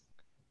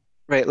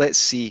 right, let's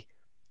see.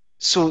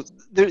 So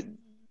there,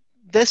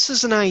 this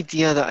is an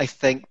idea that I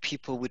think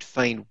people would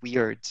find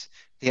weird.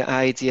 The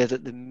idea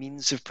that the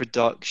means of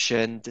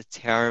production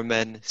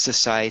determine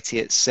society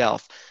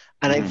itself.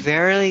 And I Mm-hmm.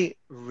 very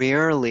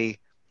rarely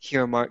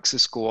hear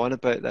Marxists go on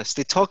about this.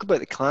 They talk about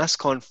the class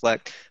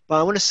conflict, but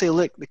I want to say,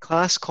 look, the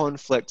class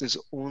conflict is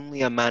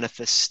only a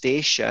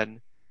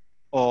manifestation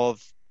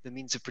of the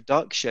means of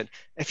production.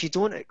 If you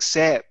don't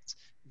accept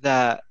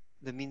that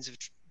the means of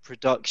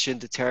production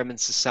determine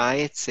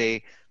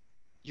society,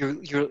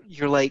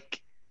 you're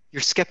like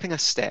you're skipping a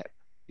step.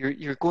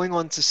 You're going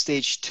on to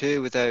stage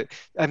two without.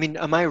 I mean,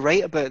 am I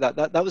right about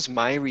that? That was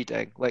my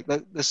reading. Like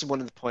that, this is one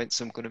of the points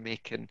I'm going to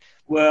make in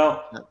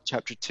Well,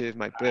 chapter two of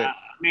my I book.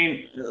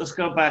 mean, let's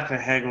go back to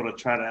Hegel to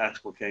try to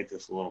explicate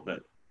this a little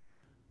bit.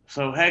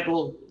 So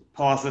Hegel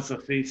posits a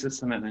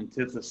thesis and an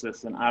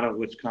antithesis, and out of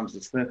which comes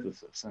a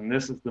synthesis. And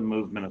this is the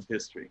movement of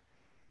history,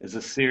 is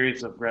a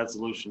series of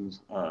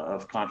resolutions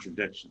of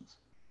contradictions.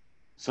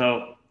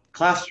 So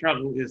class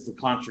struggle is the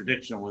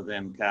contradiction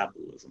within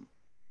capitalism.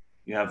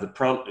 You have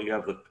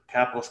the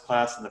capitalist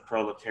class and the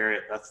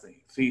proletariat. That's the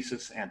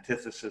thesis,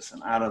 antithesis,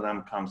 and out of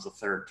them comes the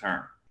third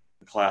term.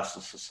 the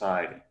classless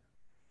society.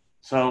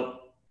 So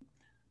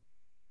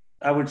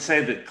I would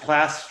say that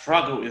class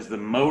struggle is the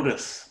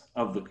modus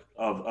of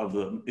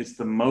it's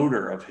the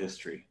motor of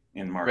history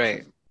in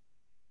Marxism.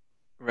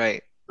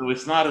 Right. So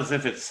it's not as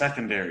if it's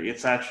secondary,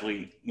 it's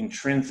actually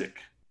intrinsic.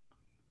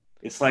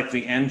 It's like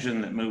the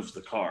engine that moves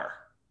the car.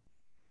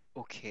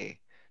 Okay.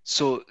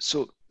 So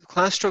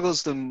class struggle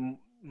is the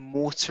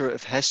motor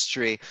of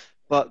history,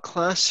 but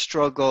class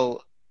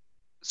struggle,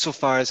 so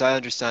far as I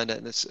understand it,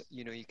 and this,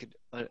 you could,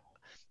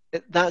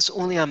 that's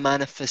only a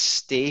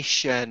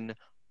manifestation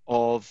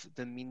of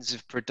the means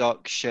of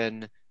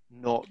production,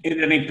 not at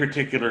any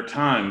particular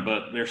time,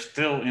 but they're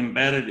still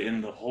embedded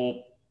in the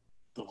whole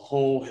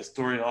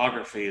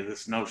historiography of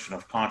this notion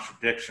of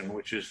contradiction,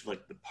 which is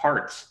like the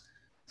parts.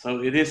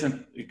 So it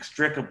isn't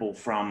extricable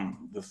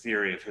from the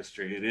theory of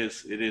history. It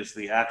is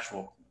the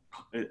actual.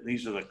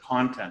 These are the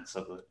contents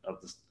of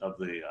the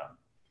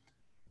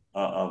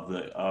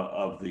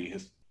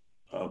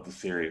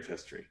theory of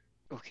history.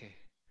 okay.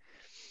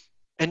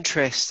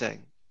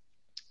 Interesting.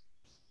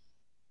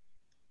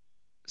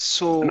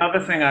 So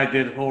another thing I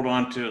did hold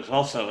on to is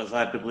also, as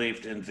I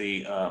believed in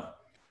the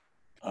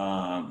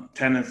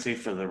tendency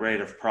for the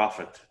rate of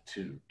profit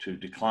to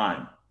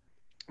decline.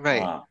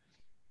 right.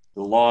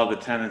 The law of the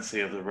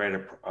tendency of the rate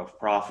of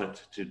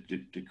profit to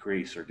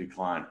decrease or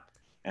decline.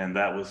 And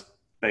that was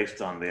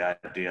based on the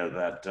idea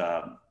that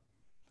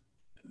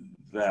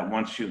that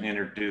once you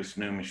introduce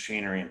new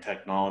machinery and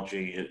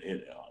technology,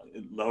 it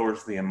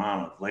lowers the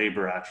amount of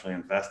labor actually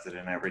invested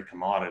in every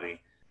commodity.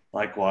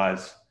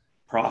 Likewise,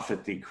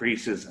 profit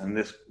decreases, and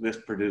this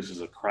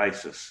produces a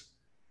crisis.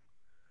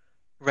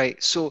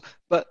 Right. So,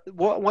 but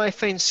what I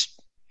find,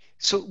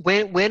 so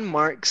when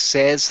Marx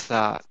says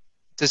that,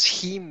 does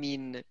he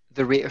mean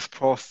the rate of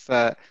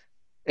profit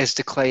is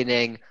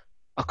declining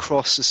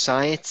across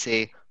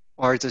society,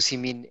 or does he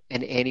mean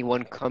in any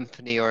one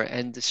company or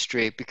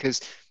industry? Because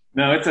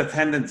no, it's a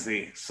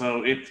tendency.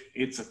 So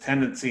it's a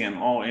tendency in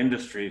all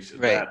industries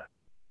right, that,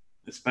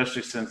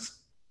 especially since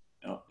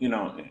in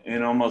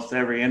almost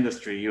every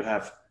industry you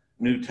have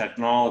new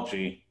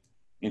technology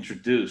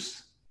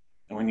introduced,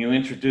 and when you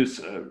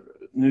introduce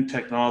new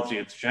technology,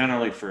 it's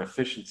generally for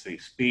efficiency,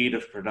 speed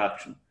of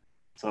production.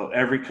 So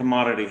every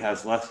commodity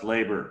has less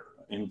labor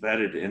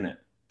embedded in it.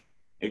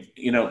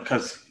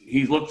 Because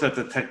he looks at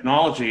the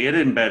technology, it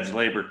embeds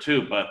labor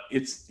too, but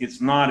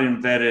it's not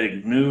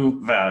embedding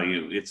new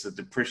value. It's a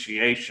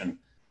depreciation.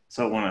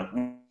 So when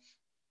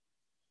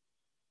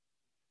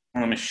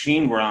a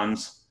machine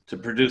runs to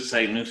produce,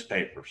 say,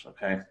 newspapers,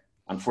 okay,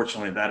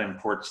 unfortunately that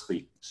imports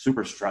the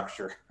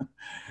superstructure.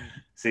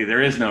 See,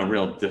 there is no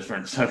real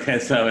difference. Okay,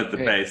 so at the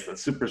base, the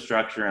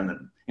superstructure and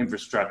the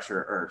infrastructure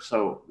are,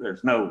 so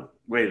there's no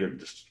way to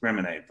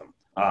discriminate them.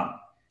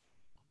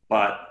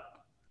 But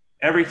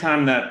every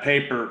time that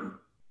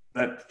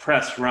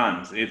press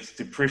runs, it's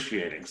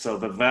depreciating. So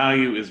the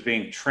value is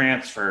being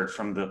transferred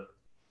from the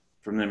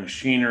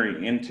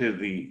machinery into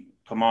the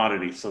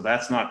commodity. So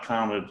that's not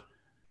counted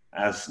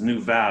as new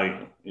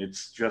value.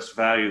 It's just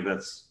value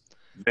that's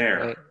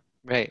there.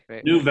 Right.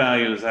 New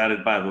value is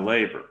added by the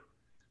labor.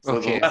 So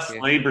Okay, the less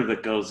labor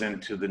that goes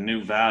into the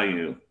new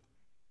value,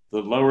 the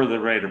lower the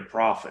rate of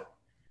profit.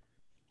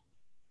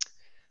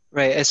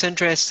 Right. It's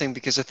interesting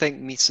because I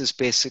think Mises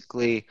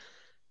basically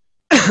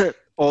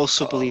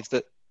also believed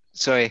that,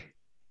 sorry,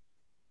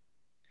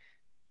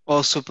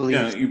 also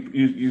believed. Yeah,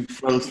 you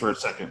froze for a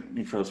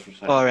second.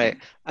 All right.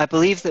 I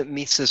believe that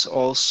Mises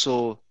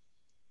also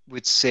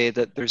would say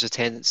that there's a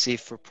tendency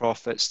for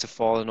profits to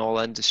fall in all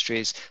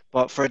industries,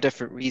 but for a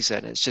different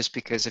reason. It's just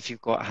because if you've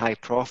got high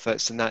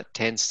profits, then that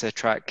tends to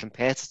attract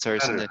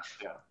competitors, and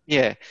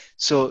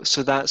so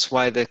that's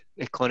why the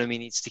economy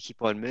needs to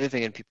keep on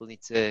moving, and people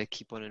need to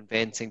keep on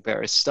inventing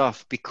better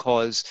stuff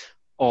because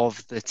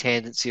of the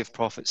tendency of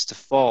profits to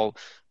fall.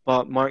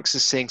 But Marx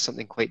is saying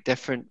something quite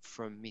different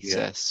from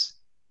Mises.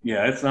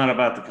 Yeah, it's not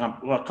about the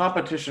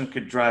competition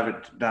could drive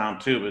it down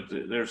too, but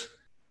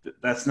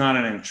that's not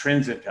an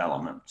intrinsic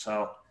element.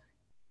 So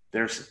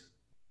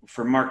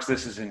for Marx,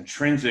 this is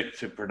intrinsic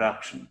to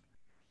production.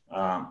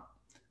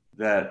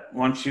 That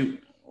once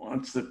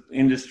the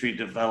industry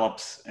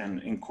develops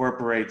and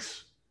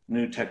incorporates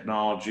new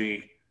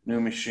technology,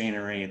 new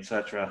machinery,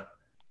 etc.,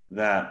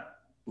 that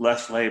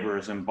less labor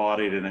is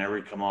embodied in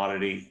every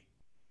commodity,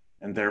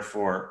 and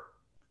therefore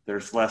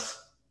there's less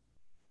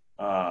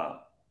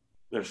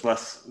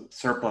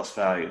surplus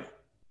value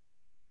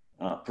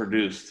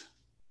produced,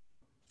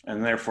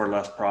 and therefore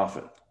less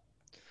profit.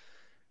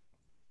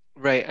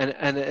 Right,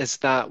 and is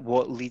that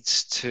what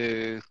leads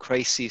to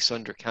crises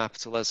under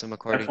capitalism,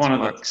 according to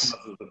Marx?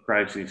 That's one of the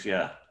crises,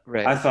 yeah.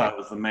 Right. I thought it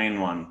was the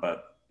main one,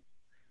 but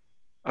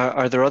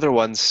are there other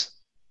ones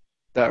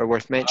that are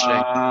worth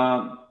mentioning?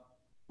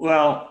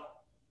 Well,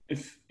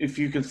 if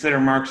you consider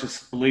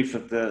Marx's belief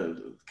that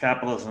the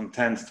capitalism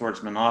tends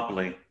towards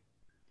monopoly,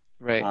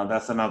 right,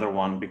 that's another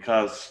one,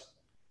 because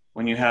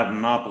when you have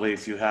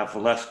monopolies, you have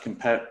less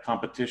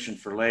competition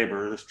for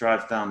labor. This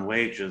drives down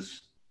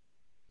wages,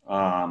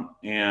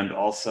 and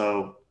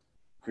also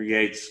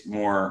creates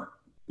more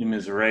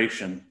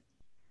immiseration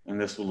and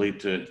this will lead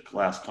to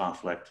class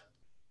conflict.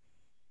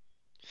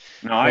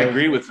 Now, I Right.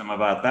 agree with him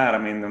about that. I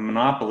mean, the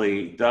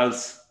monopoly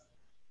does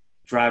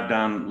drive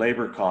down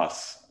labor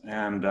costs,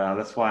 and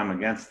that's why I'm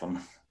against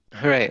them.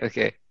 Right.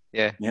 Okay.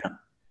 Yeah. Yeah,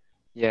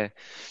 Yeah.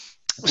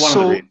 that's one of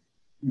the So, reasons.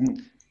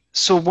 Mhm.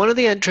 so one of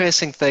the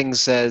interesting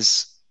things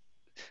is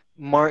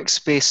Marx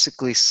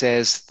basically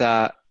says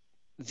that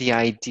the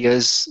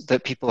ideas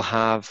that people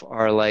have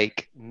are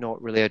like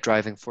not really a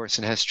driving force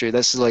in history.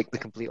 This is like the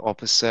complete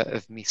opposite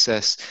of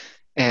Mises,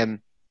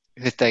 um,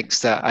 who thinks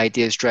that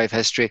ideas drive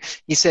history.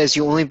 He says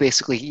you only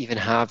basically even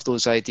have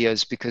those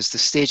ideas because the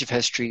stage of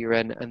history you're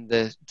in and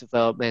the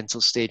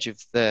developmental stage of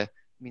the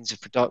means of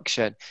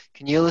production.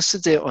 Can you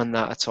elucidate on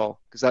that at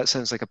all? Because that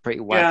sounds like a pretty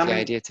Yeah, I wacky mean,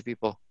 idea to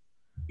people.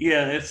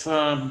 yeah, it's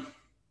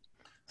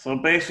so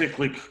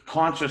basically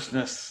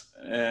consciousness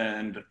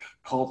and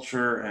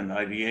culture and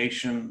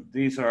ideation.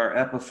 These are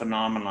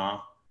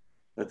epiphenomena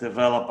that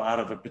develop out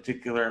of a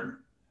particular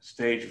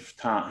stage of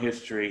time,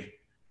 history,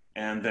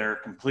 and they're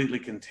completely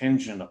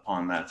contingent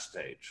upon that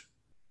stage.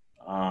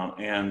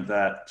 And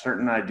that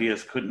certain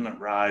ideas couldn't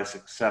arise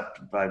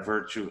except by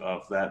virtue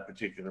of that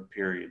particular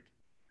period.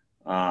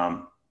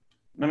 Um,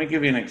 Let me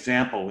give you an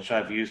example, which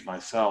I've used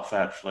myself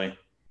actually.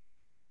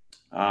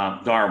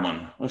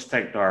 Darwin. Let's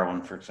take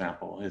Darwin, for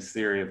example, his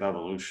theory of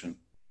evolution.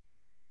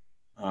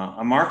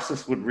 A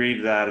Marxist would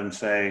read that and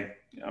say,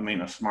 I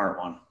mean, a smart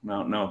one.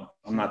 No,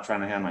 I'm not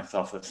trying to hand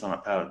myself this on a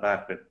pat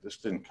back, but this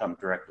didn't come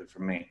directly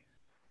from me.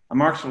 A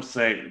Marxist would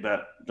say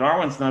that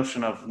Darwin's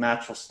notion of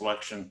natural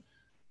selection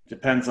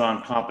depends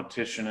on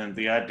competition and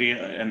the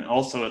idea, and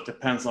also it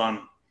depends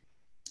on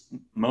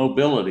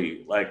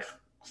mobility, like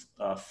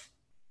uh,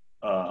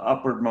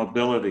 upward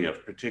mobility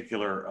of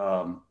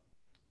particular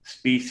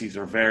species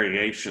or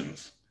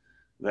variations.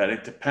 That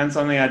it depends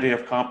on the idea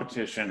of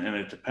competition, and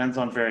it depends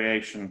on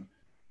variation,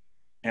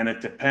 and it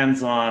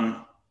depends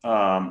on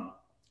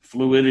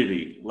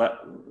fluidity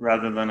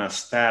rather than a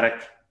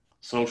static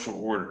social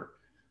order.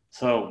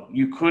 So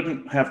you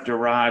couldn't have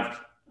derived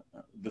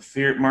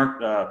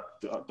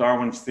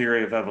Darwin's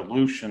theory of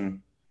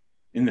evolution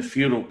in the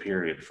feudal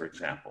period, for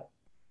example.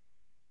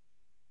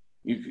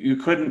 You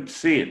couldn't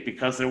see it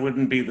because there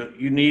wouldn't be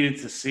you needed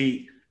to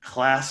see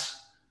class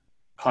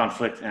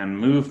conflict and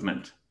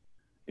movement.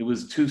 It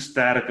was too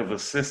static of a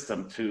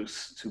system to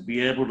be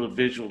able to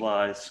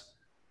visualize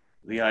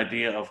the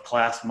idea of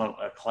class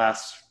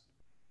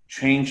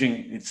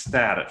changing its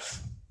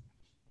status,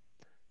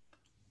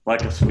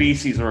 like a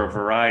species or a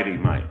variety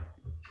might.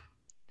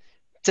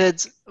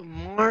 Did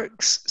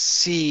Marx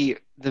see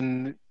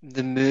the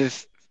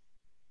move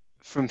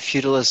from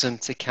feudalism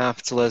to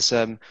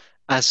capitalism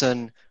as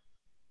an,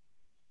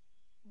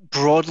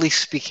 broadly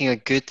speaking, a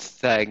good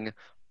thing,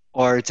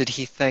 or did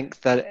he think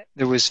that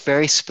there was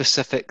very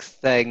specific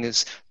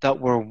things that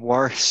were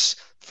worse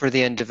for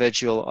the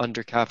individual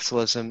under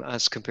capitalism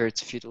as compared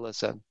to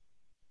feudalism?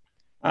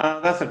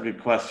 That's a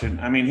good question.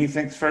 I mean, he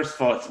thinks, first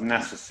of all, it's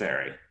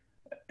necessary.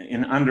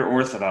 Under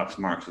Orthodox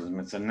Marxism,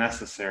 it's a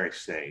necessary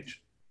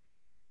stage.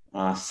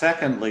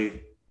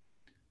 Secondly,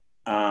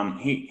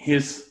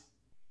 his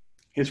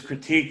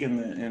critique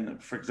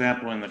for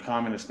example, in the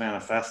Communist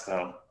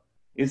Manifesto,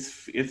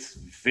 it's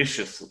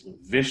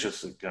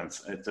vicious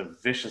against. It's a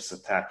vicious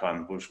attack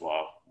on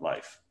bourgeois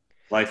life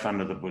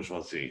under the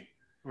bourgeoisie.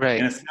 In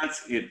Right. a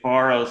sense, it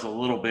borrows a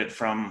little bit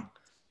from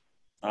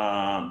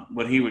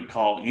what he would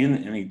call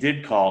and he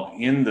did call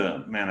in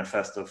the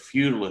manifesto,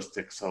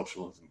 feudalistic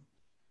socialism.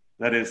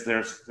 That is,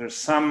 there's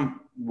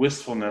some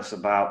wistfulness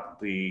about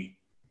the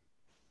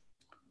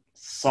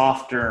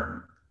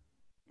softer,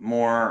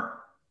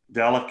 more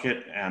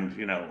delicate, and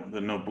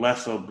the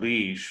noblesse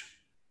oblige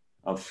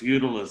of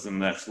feudalism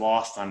that's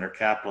lost under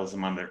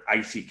capitalism, under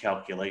icy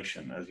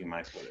calculation, as you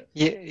might put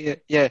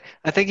it. Yeah.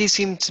 I think he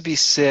seemed to be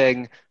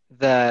saying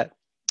that,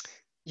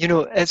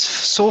 it's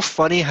so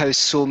funny how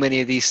so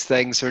many of these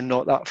things are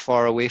not that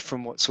far away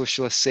from what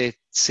socialists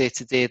say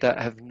today that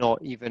have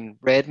not even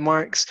read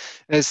Marx.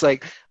 It's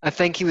like, I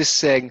think he was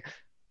saying,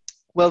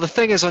 well, the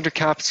thing is, under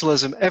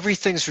capitalism,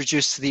 everything's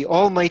reduced to the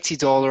almighty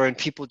dollar, and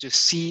people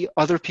just see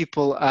other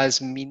people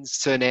as means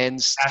to an end.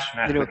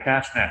 The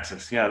cash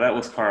nexus. Yeah, that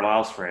was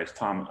Carlyle's phrase,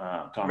 Thomas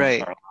Right.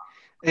 Carlyle.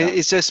 Yeah.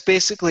 It's just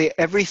basically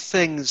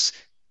everything's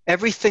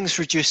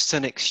reduced to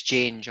an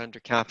exchange under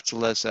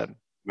capitalism,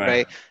 Right.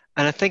 right?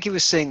 And I think he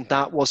was saying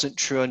that wasn't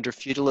true under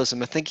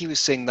feudalism. I think he was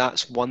saying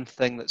that's one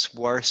thing that's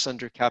worse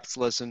under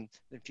capitalism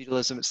than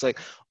feudalism. It's like,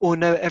 oh,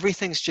 now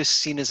everything's just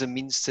seen as a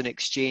means to an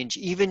exchange.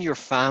 Even your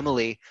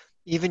family,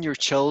 even your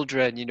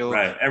children,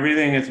 Right.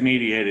 Everything is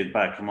mediated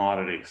by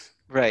commodities.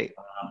 Right.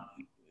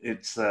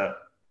 It's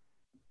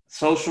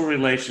social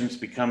relations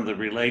become the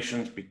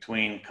relations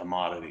between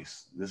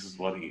commodities. This is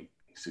what he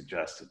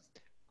suggested.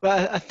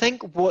 But I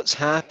think what's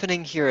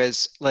happening here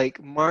is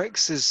like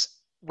Marx is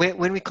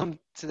when we come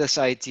to this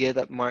idea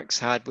that Marx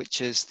had,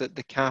 which is that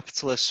the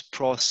capitalist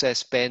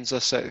process bends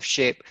us out of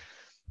shape,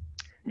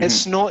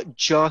 it's not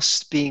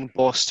just being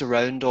bossed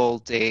around all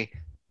day,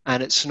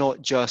 and it's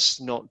not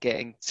just not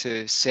getting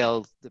to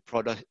sell the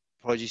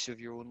produce of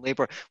your own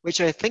labor,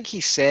 which I think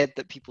he said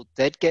that people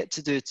did get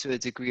to do to a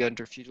degree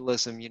under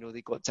feudalism.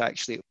 They got to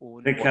actually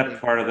own They what kept they,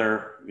 part of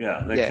their,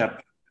 yeah, they yeah.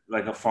 kept,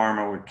 like a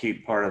farmer would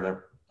keep part of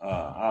their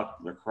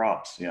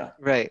crops. Yeah.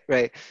 Right,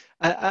 right.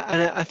 And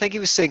I think he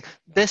was saying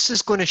this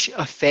is going to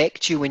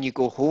affect you when you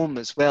go home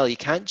as well. You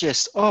can't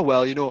just, oh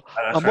well,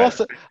 That's I'm right.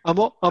 off at I'm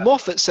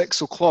off at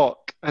 6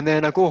 o'clock, and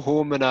then I go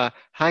home and I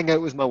hang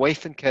out with my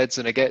wife and kids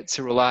and I get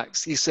to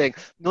relax. He's saying,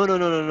 no, no,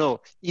 no, no,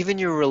 no. Even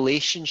your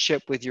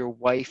relationship with your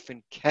wife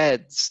and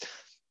kids,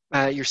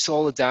 your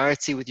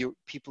solidarity with your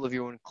people of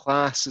your own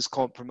class is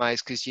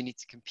compromised because you need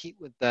to compete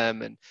with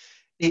them. And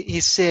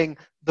he's saying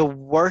the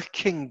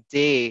working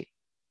day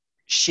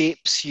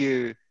shapes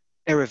you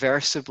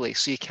irreversibly.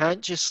 So you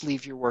can't just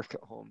leave your work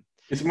at home.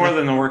 It's And more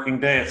than the working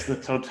day, it's the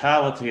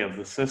totality of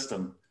the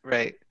system.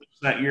 right,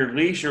 That your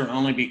leisure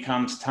only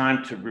becomes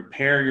time to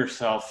repair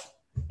yourself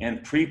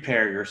and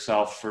prepare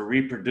yourself for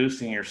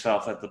reproducing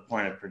yourself at the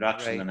point of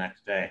production the right.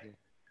 next day. Okay.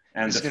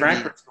 And This the is going to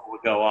be, Frankfurt School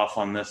would go off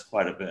on this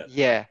quite a bit.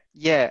 yeah,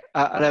 yeah.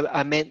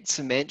 I meant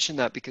to mention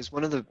that because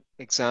one of the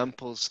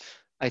examples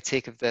I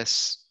take of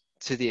this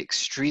to the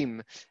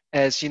extreme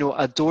is,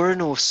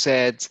 Adorno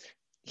said,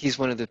 he's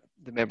one of the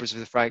members of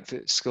the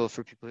Frankfurt School,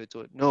 for people who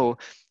don't know.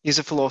 He's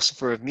a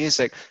philosopher of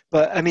music.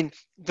 But I mean,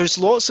 there's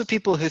lots of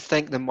people who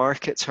think the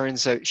market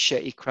turns out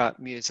shitty crap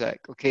music.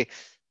 Okay,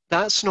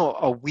 that's not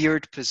a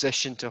weird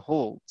position to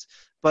hold.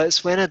 But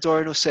it's when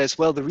Adorno says,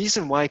 well, the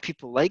reason why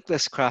people like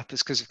this crap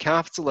is because of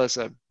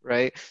capitalism,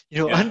 right?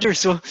 Yeah.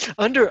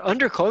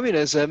 Under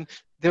communism,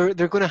 they're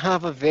going to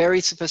have a very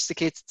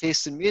sophisticated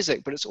taste in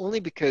music, but it's only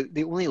because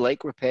they only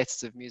like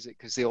repetitive music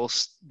because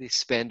they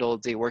spend all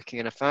day working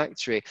in a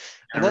factory,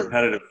 and And a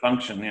repetitive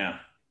function, yeah.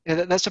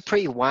 that's a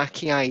pretty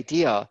wacky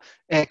idea.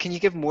 Can you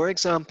give more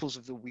examples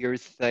of the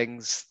weird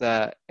things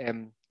that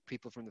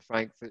people from the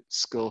Frankfurt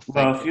School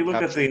Well, think if of you look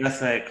at the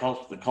capitalism?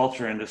 essay, The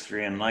Culture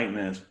Industry,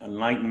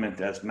 Enlightenment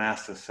as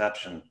Mass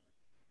Deception,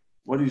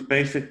 what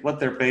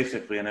they're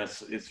basically, and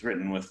it's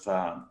written with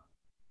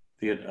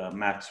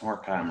Max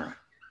Horkheimer,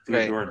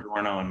 Right. Theodore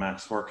Adorno and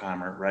Max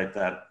Horkheimer write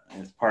that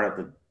as part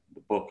of the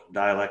book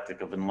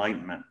Dialectic of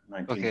Enlightenment,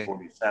 Okay.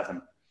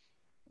 1947.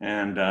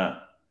 And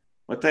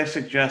what they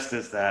suggest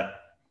is that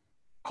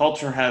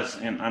culture has,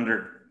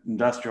 under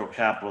industrial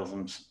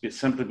capitalism,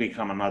 simply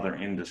become another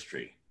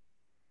industry.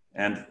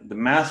 And the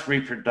mass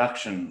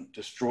reproduction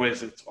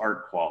destroys its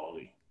art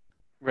quality.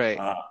 Right.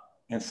 Uh,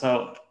 and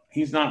so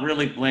he's not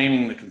really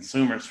blaming the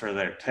consumers for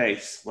their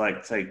tastes,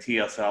 like, say,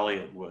 T.S.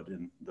 Eliot would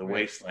in The Right.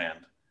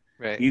 Wasteland.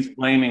 Right. He's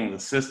blaming the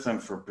system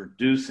for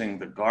producing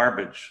the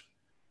garbage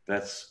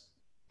that's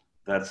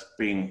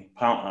being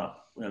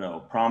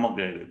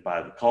promulgated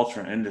by the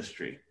culture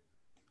industry.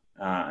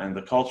 And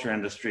the culture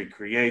industry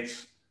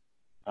creates,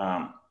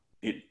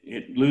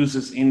 it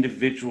loses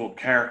individual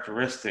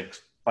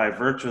characteristics by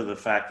virtue of the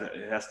fact that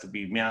it has to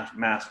be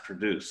mass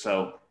produced.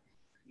 So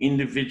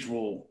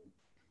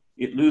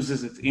it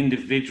loses its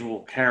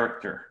individual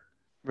character,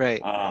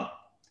 Right.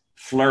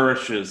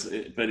 flourishes,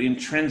 but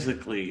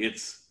intrinsically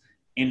its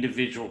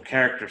individual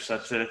character,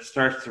 such that it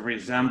starts to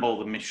resemble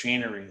the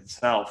machinery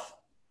itself.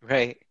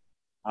 Right.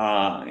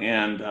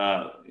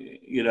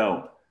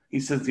 He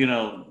says,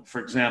 for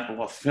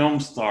example, a film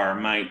star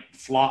might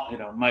fluff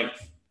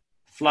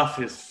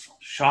his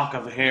shock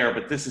of hair,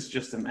 but this is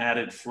just an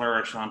added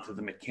flourish onto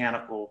the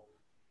mechanical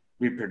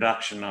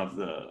reproduction of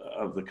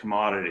the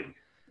commodity.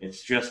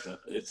 It's just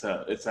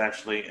it's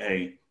actually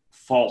a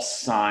false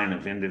sign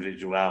of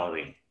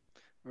individuality.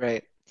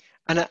 Right.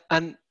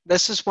 And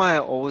this is why I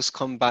always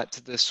come back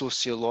to the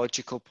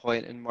sociological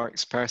point in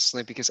Marx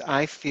personally, because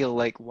I feel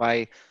like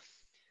why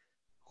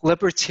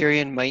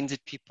libertarian-minded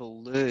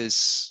people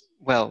lose,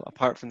 well,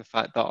 apart from the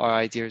fact that our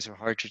ideas are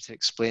harder to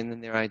explain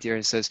than their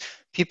ideas, is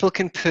people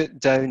can put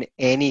down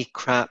any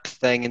crap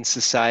thing in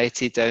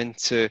society down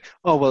to,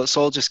 oh, well, it's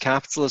all just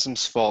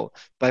capitalism's fault,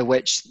 by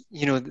which,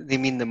 they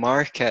mean the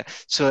market.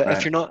 So Right.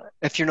 if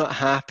you're not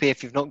happy,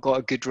 if you've not got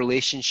a good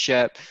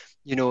relationship,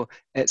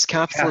 it's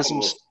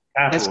capitalism's, it's,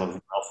 Capitalism,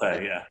 I'll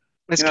say, yeah.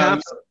 it's You know, cap,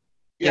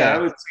 yeah, I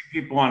yeah, would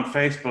see people on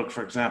Facebook,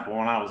 for example,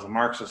 when I was a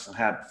Marxist and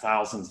had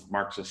thousands of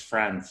Marxist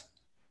friends,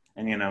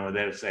 and they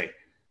would say,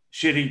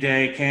 "Shitty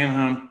day, came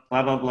home,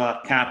 blah blah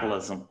blah,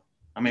 capitalism."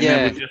 I mean, they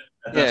yeah, would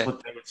that's yeah.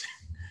 what they would say.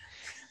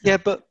 Yeah,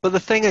 but the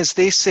thing is,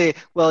 they say,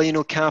 well,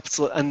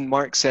 capital, and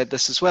Marx said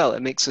this as well.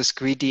 It makes us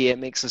greedy. It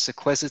makes us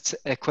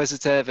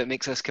acquisitive. It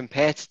makes us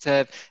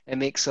competitive. It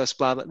makes us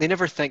blah blah. They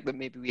never think that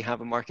maybe we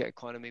have a market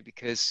economy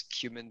because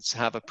humans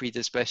have a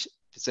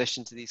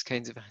predisposition to these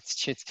kinds of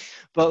attitudes.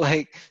 But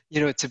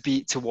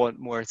to want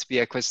more, to be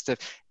acquisitive,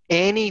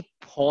 any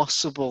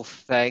possible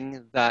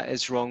thing that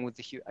is wrong with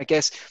I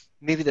guess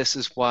maybe this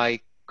is why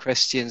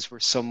Christians were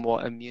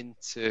somewhat immune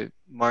to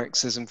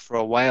Marxism for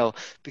a while,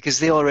 because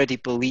they already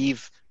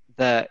believe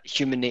that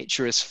human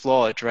nature is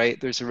flawed, right?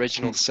 There's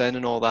original sin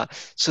and all that.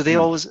 So they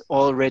always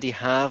already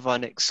have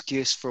an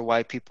excuse for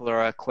why people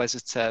are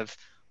acquisitive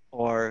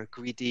or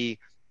greedy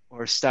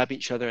or stab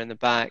each other in the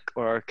back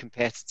or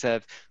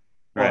competitive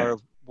Right. or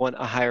want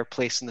a higher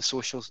place in the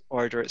social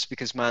order, it's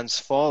because man's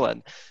fallen.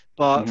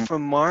 But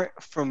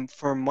Mm-hmm.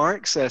 for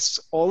Marxists,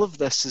 all of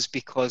this is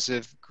because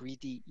of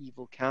greedy,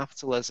 evil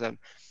capitalism.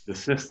 The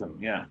system,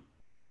 yeah.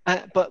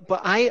 But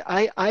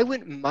I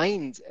wouldn't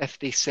mind if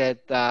they said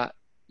that,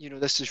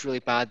 this is really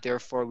bad,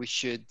 therefore we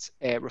should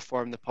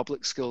reform the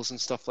public schools and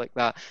stuff like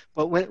that.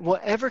 But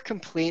whatever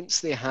complaints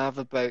they have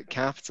about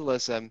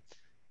capitalism,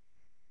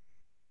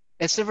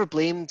 it's never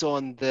blamed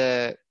on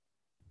the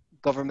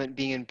government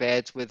being in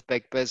bed with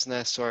big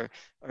business or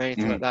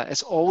anything like Mm-hmm. that.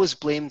 It's always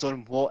blamed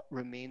on what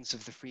remains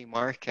of the free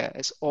market.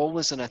 It's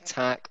always an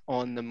attack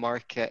on the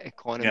market Yeah,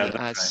 economy that's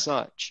as right.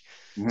 such.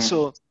 Mm-hmm.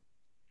 So,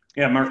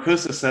 Yeah,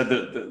 Marcuse said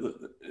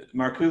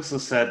Marcuse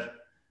said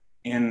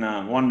in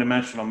One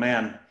Dimensional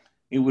Man,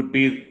 it would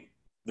be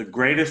the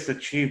greatest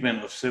achievement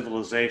of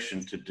civilization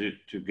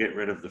to get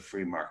rid of the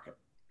free market.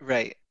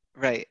 right,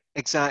 right,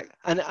 exact.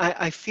 And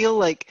I feel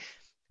like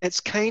it's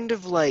kind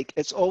of like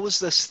it's always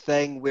this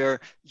thing where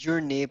your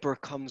neighbor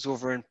comes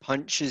over and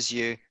punches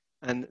you,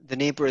 and the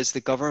neighbor is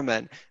the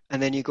government,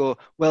 and then you go,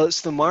 well,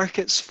 it's the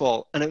market's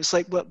fault. And it was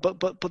like,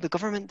 but the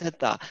government did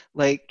that.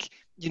 Like,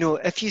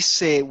 if you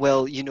say,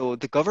 well,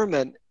 the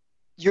government,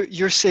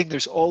 you're saying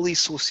there's all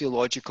these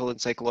sociological and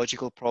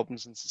psychological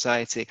problems in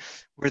society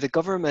where the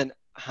government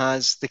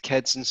has the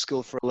kids in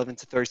school for 11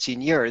 to 13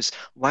 years.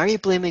 Why are you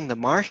blaming the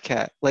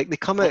market? Like they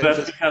come Well, out of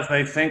that's this, because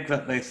they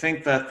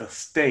think that the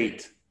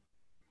state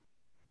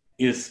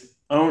is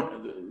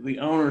the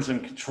owners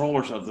and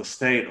controllers of the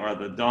state are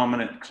the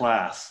dominant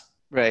class.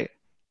 right?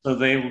 So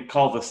they would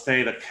call the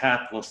state a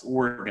capitalist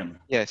organ.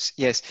 Yes,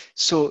 yes.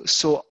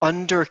 So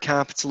under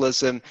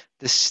capitalism,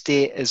 the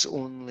state is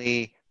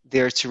only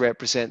there to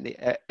represent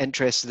the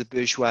interests of the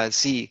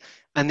bourgeoisie,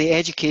 and the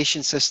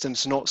education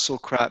system's not so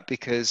crap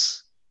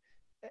because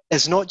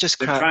it's not just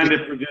They're crap. trying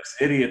to produce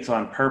idiots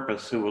on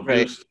purpose who will do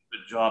Right. stupid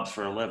jobs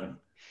for a living.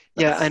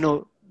 Yeah, I That's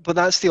know, but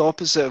that's the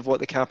opposite of what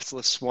the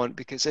capitalists want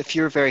because if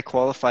you're very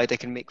qualified, I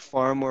can make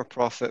far more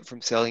profit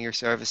from selling your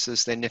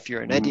services than if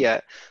you're an mhm.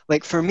 idiot.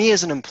 Like for me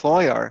as an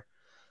employer,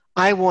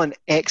 I want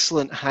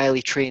excellent,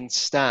 highly trained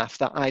staff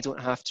that I don't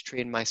have to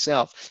train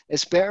myself.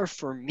 It's better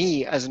for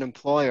me as an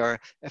employer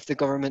if the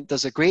government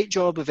does a great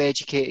job of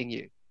educating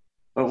you.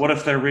 But what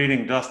if they're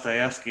reading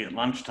Dostoevsky at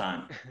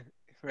lunchtime?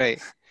 Right,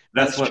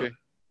 That's that's what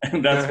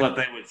true. that's what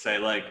they would say.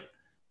 Like,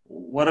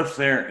 what if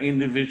their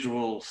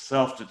individual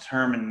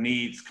self-determined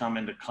needs come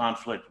into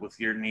conflict with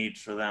your need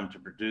for them to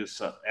produce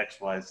X,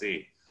 Y,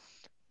 Z?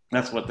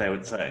 That's what they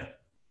would say.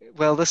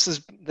 Well,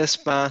 this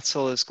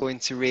battle is going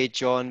to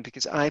rage on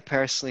because I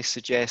personally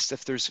suggest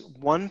if there's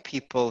one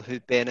people who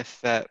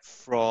benefit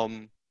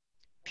from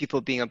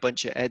people being a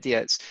bunch of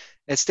idiots,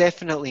 it's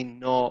definitely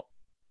not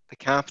the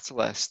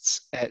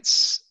capitalists,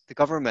 it's the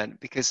government.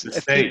 Because The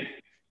if people, state,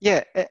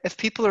 yeah, if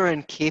people are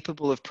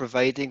incapable of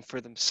providing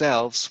for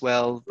themselves,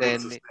 well,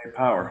 it's the then state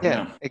power. yeah,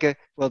 Yeah. okay,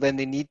 well, then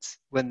they need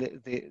when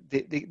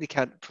they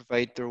can't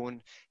provide their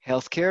own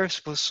healthcare,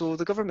 so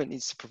the government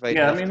needs to provide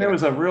Yeah, I mean, healthcare.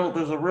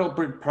 there's a real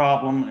big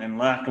problem and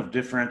lack of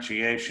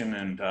differentiation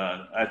and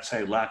I'd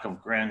say lack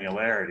of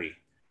granularity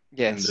in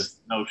Yes, this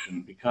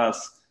notion because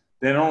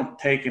they don't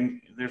take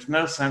in. There's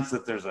no sense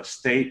that there's a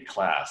state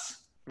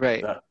class.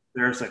 right, That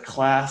there's a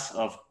class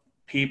of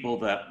people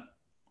that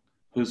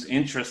whose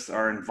interests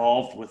are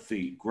involved with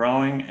the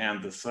growing and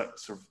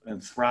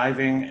and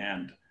thriving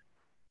and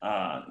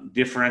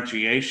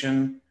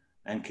differentiation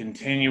and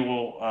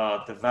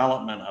continual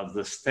development of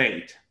the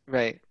state.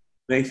 right.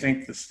 They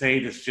think the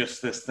state is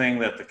just this thing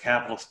that the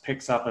capitalist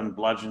picks up and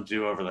bludgeons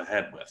you over the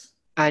head with.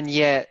 And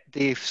yet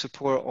they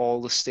support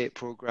all the state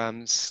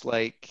programs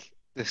like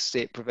the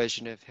state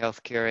provision of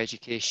healthcare,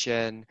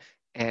 education,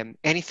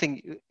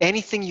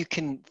 anything you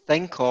can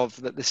think of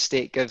that the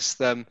state gives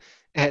them,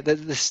 that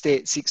the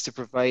state seeks to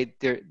provide,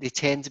 they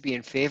tend to be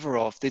in favor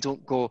of. They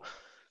don't go,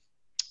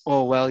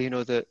 oh well,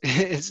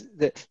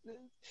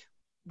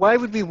 why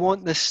would we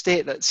want this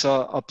state that's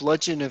a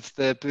bludgeon of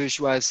the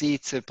bourgeoisie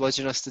to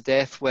bludgeon us to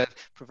death with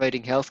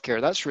providing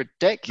healthcare? That's Right.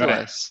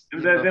 ridiculous,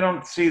 They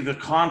don't see the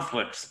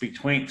conflicts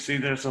between. See,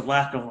 there's a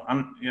lack of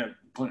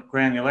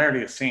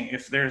granularity of seeing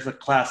if there's a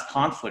class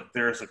conflict.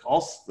 If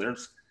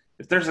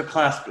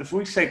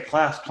we say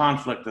class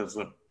conflict as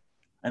an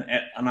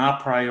a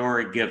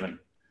priori given.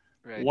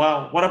 Right,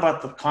 Well, what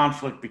about the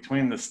conflict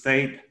between the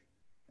state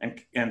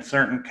and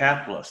certain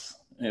capitalists,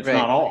 if right,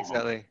 not all of them?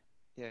 exactly.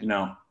 Yeah. You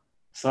know,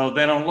 so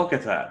they don't look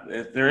at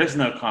that. There is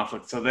no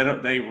conflict, so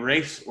they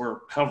erase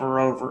or cover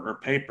over or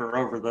paper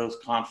over those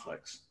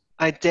conflicts.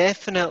 I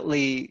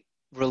definitely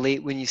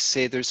relate when you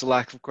say there's a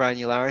lack of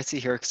granularity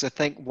here, because I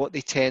think what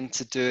they tend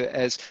to do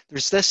is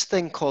there's this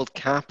thing called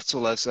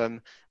capitalism,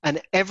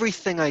 and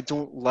everything I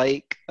don't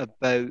like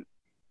about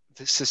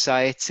the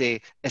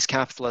society is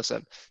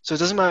capitalism. So it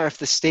doesn't matter if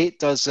the state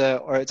does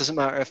it or it doesn't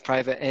matter if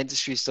private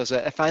industries does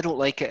it. If I don't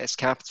like it, it's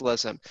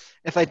capitalism.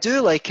 If I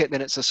do like it,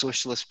 then it's a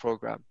socialist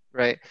program,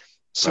 right?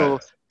 Right.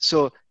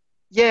 So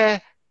yeah,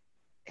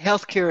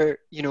 healthcare,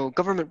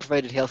 government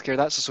provided healthcare,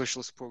 that's a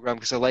socialist program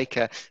because I like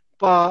it.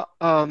 but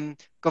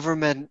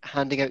government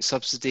handing out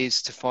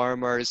subsidies to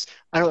farmers,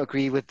 I don't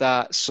agree with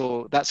that.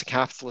 So that's a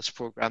capitalist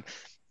program.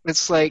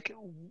 It's like,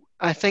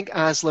 I think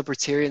as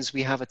libertarians,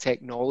 we have a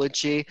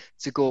technology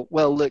to go,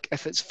 well, look,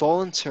 if it's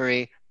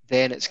voluntary,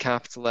 then it's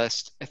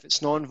capitalist. If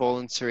it's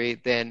non-voluntary,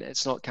 then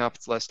it's not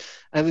capitalist.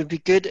 And it would be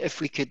good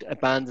if we could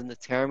abandon the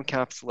term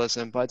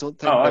capitalism, but I don't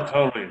think Oh, I that,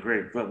 totally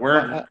agree. But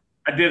but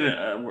I did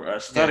a yeah.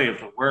 study of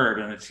the word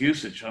and its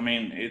usage. I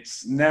mean,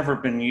 it's never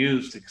been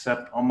used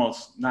except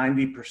almost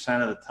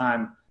 90% of the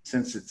time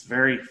since its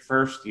very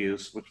first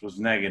use, which was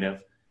negative.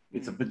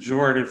 It's a Mm.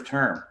 pejorative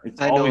term.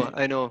 It's I always, know,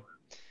 I know.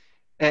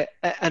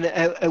 And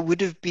it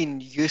would have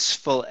been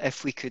useful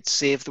if we could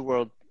save the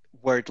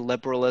word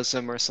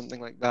liberalism or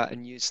something like that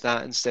and use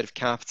that instead of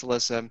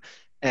capitalism.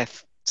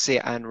 If, say,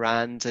 Ayn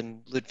Rand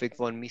and Ludwig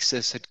von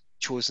Mises had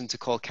chosen to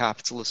call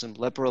capitalism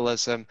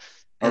liberalism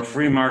or and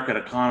free market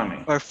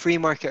economy. or free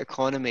market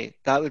economy,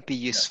 that would be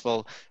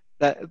useful.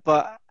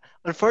 But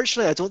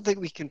unfortunately, I don't think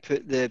we can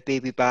put the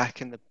baby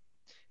back in the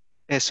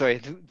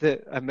sorry,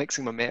 I'm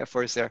mixing my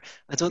metaphors there.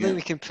 I don't think Yeah.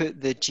 we can put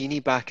the genie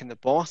back in the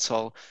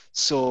bottle.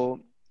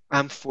 So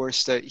I'm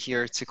forced out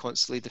here to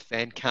constantly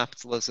defend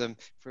capitalism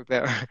for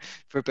better,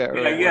 for better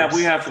Yeah, or yeah, we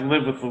worse. have to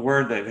live with the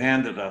word they've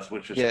handed us,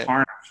 which is Yeah,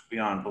 tarnished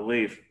beyond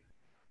belief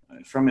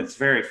from its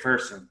very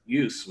first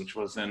use, which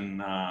was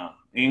in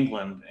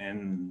England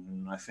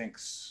in I think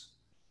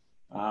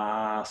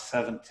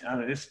 17.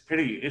 It's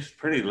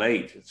pretty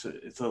late.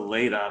 It's a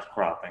late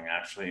outcropping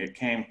actually. It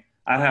came.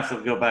 I'd have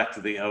to go back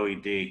to the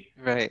OED.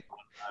 right.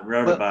 I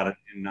wrote Well, about it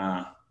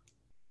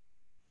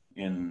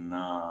in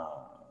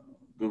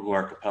Google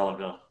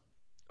Archipelago.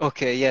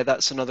 okay, yeah,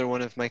 that's another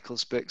one of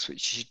Michael's books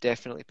which you should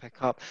definitely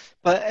pick up.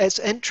 But it's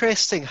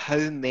interesting how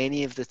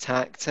many of the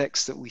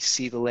tactics that we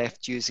see the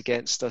left use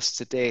against us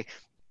today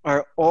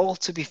are all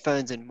to be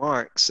found in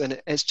Marx,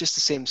 and it's just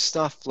the same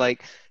stuff.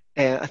 Like,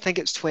 I think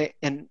it's 20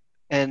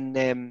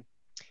 in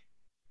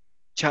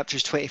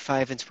chapters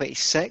 25 and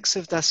 26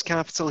 of Das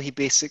Kapital, he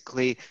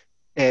basically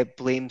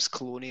blames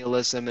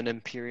colonialism and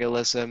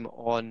imperialism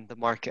on the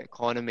market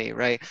economy,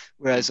 right?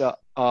 Whereas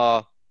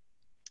a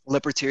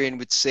libertarian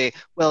would say,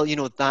 well,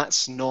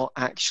 that's not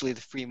actually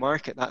the free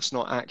market. That's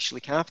not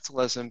actually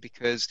capitalism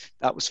because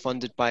that was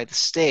funded by the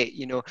state.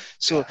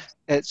 So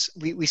Yes.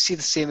 we see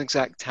the same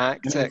exact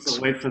And it's a tactics.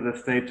 way for the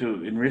state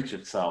to enrich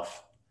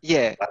itself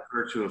Yeah. by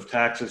virtue of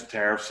taxes,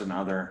 tariffs, and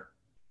other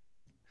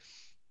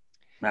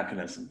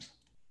mechanisms.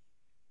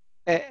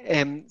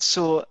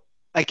 So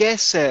I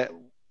guess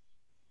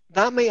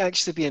that might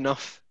actually be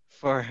enough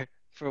for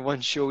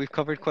one show. We've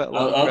covered quite a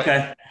lot of Oh,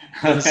 ground.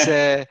 okay.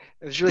 Okay.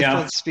 It was really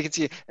fun Yeah. speaking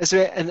to you. Is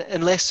there, and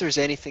unless there's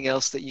anything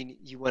else that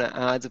you want to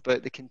add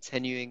about the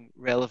continuing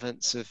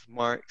relevance of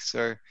Marx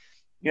or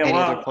Yeah, any other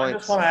well, I just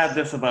points? want to add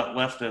this about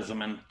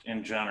leftism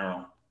in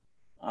general.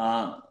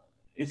 Uh,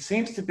 it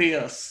seems to be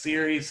a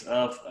series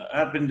of,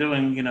 I've been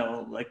doing,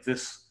 like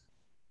this,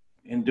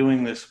 in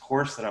doing this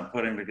course that I'm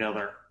putting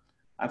together,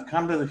 I've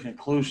come to the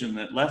conclusion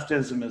that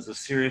leftism is a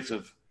series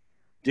of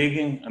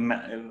making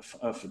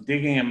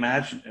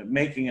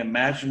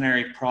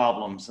imaginary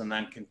problems and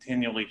then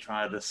continually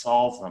trying to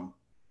solve them.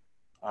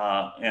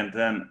 And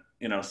then,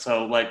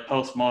 so like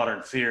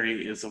postmodern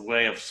theory is a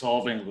way of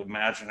solving the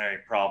imaginary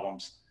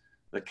problems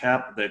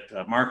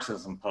that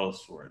Marxism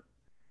posed for it,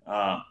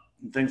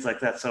 and things like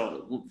that.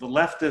 So the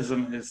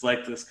leftism is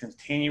like this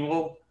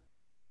continual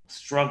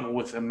struggle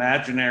with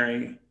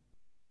imaginary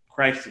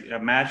crisis,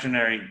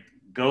 imaginary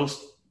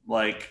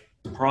ghost-like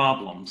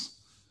problems,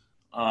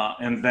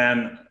 and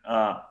then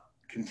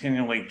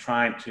continually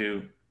trying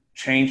to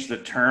change the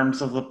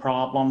terms of the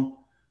problem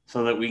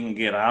so that we can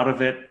get out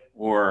of it,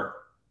 or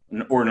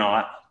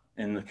not.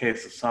 In the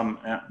case of some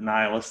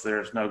nihilists,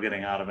 there's no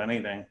getting out of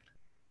anything,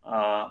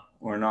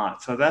 or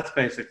not. So that's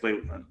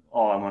basically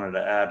all I wanted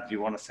to add. Do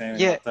you want to say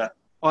anything Yeah, about that?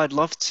 I'd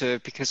love to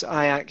because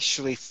I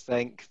actually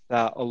think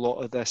that a lot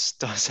of this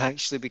does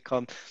actually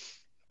become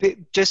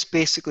just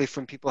basically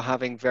from people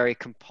having very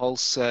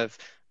compulsive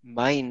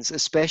minds,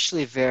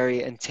 especially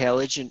very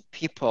intelligent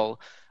people.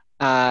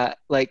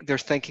 Like they're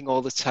thinking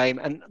all the time,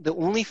 and the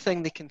only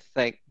thing they can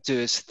do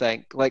is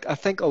think. Like I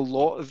think a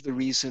lot of the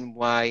reason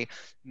why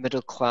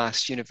middle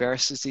class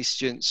university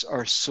students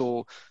are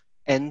so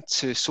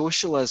into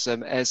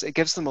socialism is it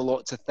gives them a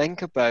lot to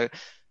think about.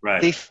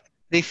 Right.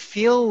 They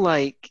feel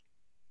like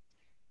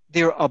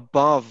they're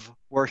above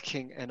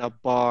working in a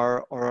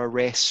bar or a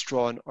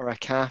restaurant or a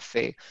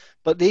cafe,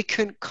 but they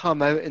couldn't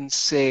come out and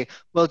say,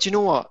 well, do you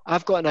know what?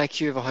 I've got an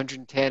IQ of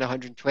 110,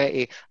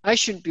 120. I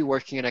shouldn't be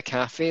working in a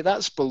cafe.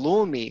 That's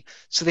below me.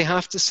 So they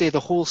have to say the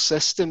whole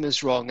system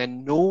is wrong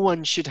and no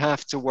one should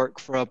have to work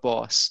for a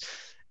boss.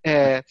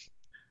 Uh,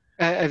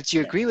 do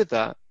you agree with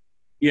that?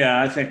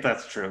 Yeah, I think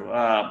that's true.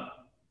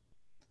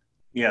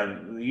 Yeah,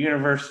 the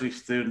university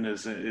student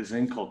is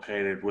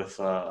inculcated with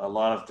a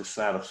lot of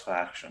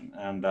dissatisfaction,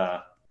 and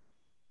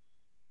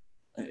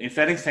if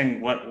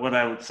anything, what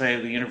I would say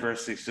the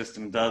university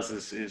system does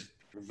is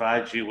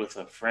provide you with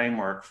a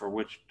framework for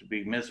which to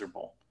be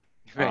miserable.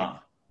 Right.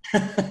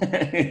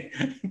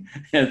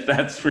 And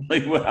that's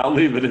really what I'll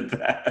leave it at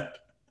that.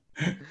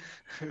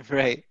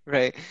 Right,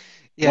 right.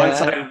 Once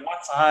Yeah,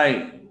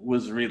 I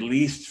was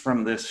released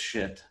from this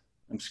shit,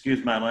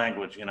 excuse my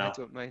language, I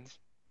don't mind.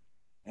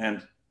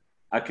 and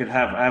I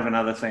have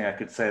another thing I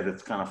could say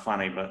that's kind of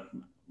funny, but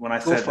when I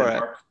Go said for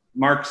that it.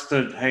 Mark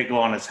stood Hegel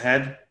on his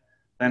head,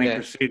 then he Yeah,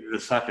 proceeded to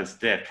suck his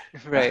dick.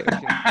 right,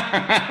 okay.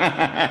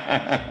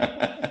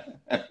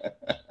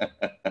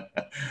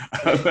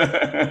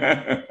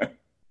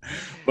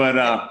 But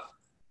Eh,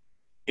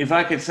 if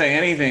I could say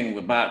anything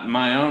about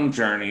my own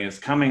journey, is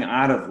coming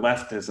out of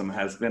leftism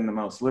has been the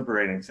most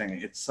liberating thing.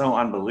 It's so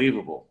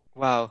unbelievable.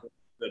 wow,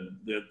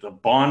 The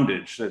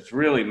bondage that's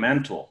really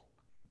mental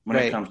when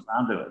it right. comes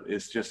down to it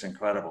is just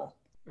incredible.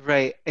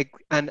 Right.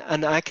 And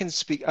I can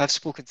speak, I've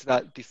spoken to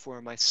that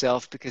before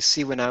myself because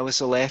see, when I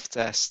was a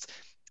leftist,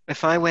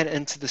 if I went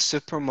into the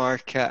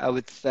supermarket, I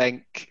would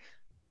think,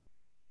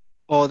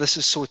 oh, this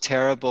is so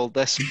terrible,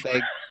 this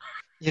big,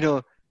 you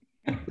know,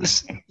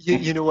 this,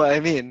 you know what I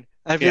mean?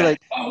 I'd be Yeah.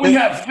 like, Oh, we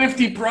have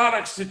 50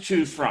 products to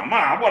choose from.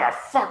 Ah, what a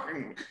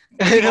fucking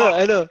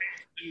I know.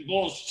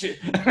 bullshit.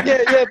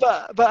 Yeah, yeah,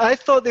 but I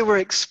thought they were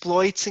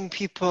exploiting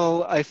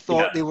people. Yeah, I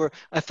thought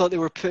they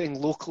were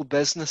putting local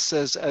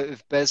businesses out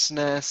of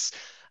business.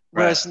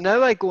 right. Whereas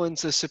now I go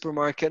into a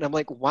supermarket and I'm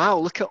like, wow,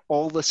 look at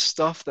all this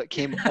stuff that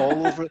came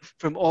all over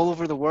from all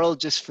over the world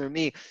just for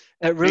me.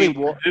 It really Being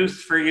was,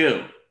 produced for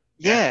you. Yeah,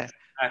 yeah,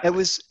 exactly.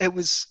 it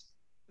was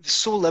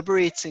so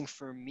liberating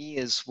for me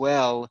as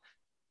well,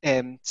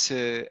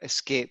 to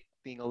escape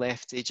being a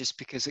lefty just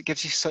because it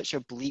gives you such a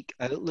bleak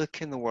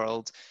outlook in the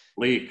world.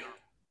 Bleak.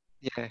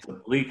 Yeah, It's a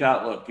bleak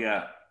outlook,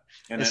 yeah.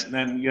 And it's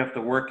then you have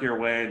to work your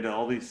way into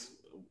all these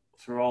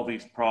through all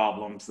these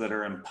problems that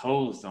are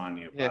imposed on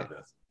you yeah.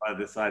 by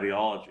this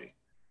ideology.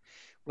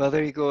 Well,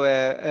 there you go.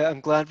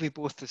 I'm glad we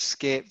both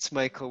escaped,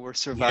 Michael. We're Yeah,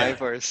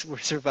 survivors. We're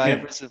yeah,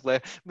 survivors of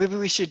left. Maybe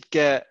we should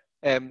get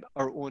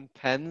our own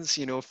pins,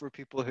 for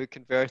people who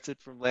converted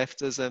from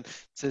leftism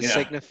to yeah.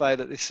 signify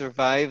that they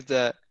survived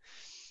it.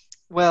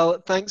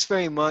 Well, thanks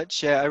very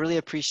much. I really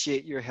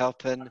appreciate your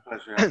help My in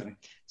pleasure, Anthony.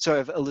 sort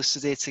of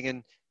elucidating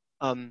and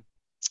um,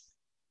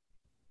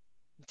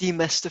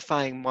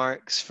 demystifying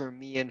Marx for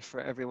me and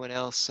for everyone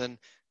else. And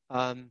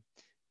um,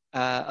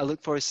 I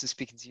look forward to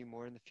speaking to you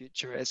more in the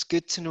future. It's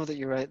good to know that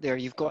you're out there.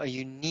 You've got a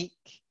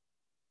unique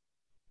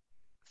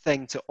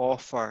thing to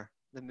offer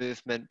the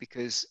movement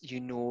because you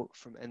know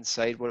from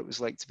inside what it was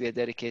like to be a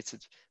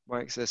dedicated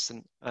Marxist.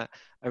 And I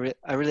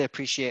really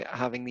appreciate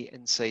having the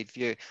inside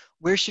view.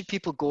 Where should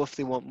people go if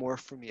they want more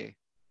from you?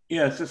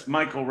 Yeah, it's just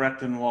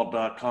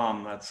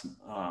michaelrechtenwald.com. That's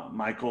Michael,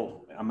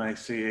 Michael,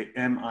 Rechtenwald,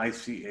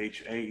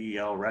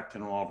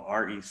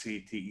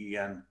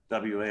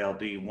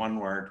 Rectenwald, one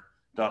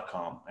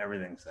word.com.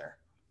 Everything's there.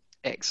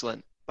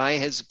 Excellent. Buy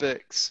his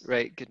books.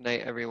 Right. Good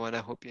night, everyone. I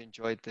hope you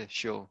enjoyed the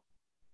show.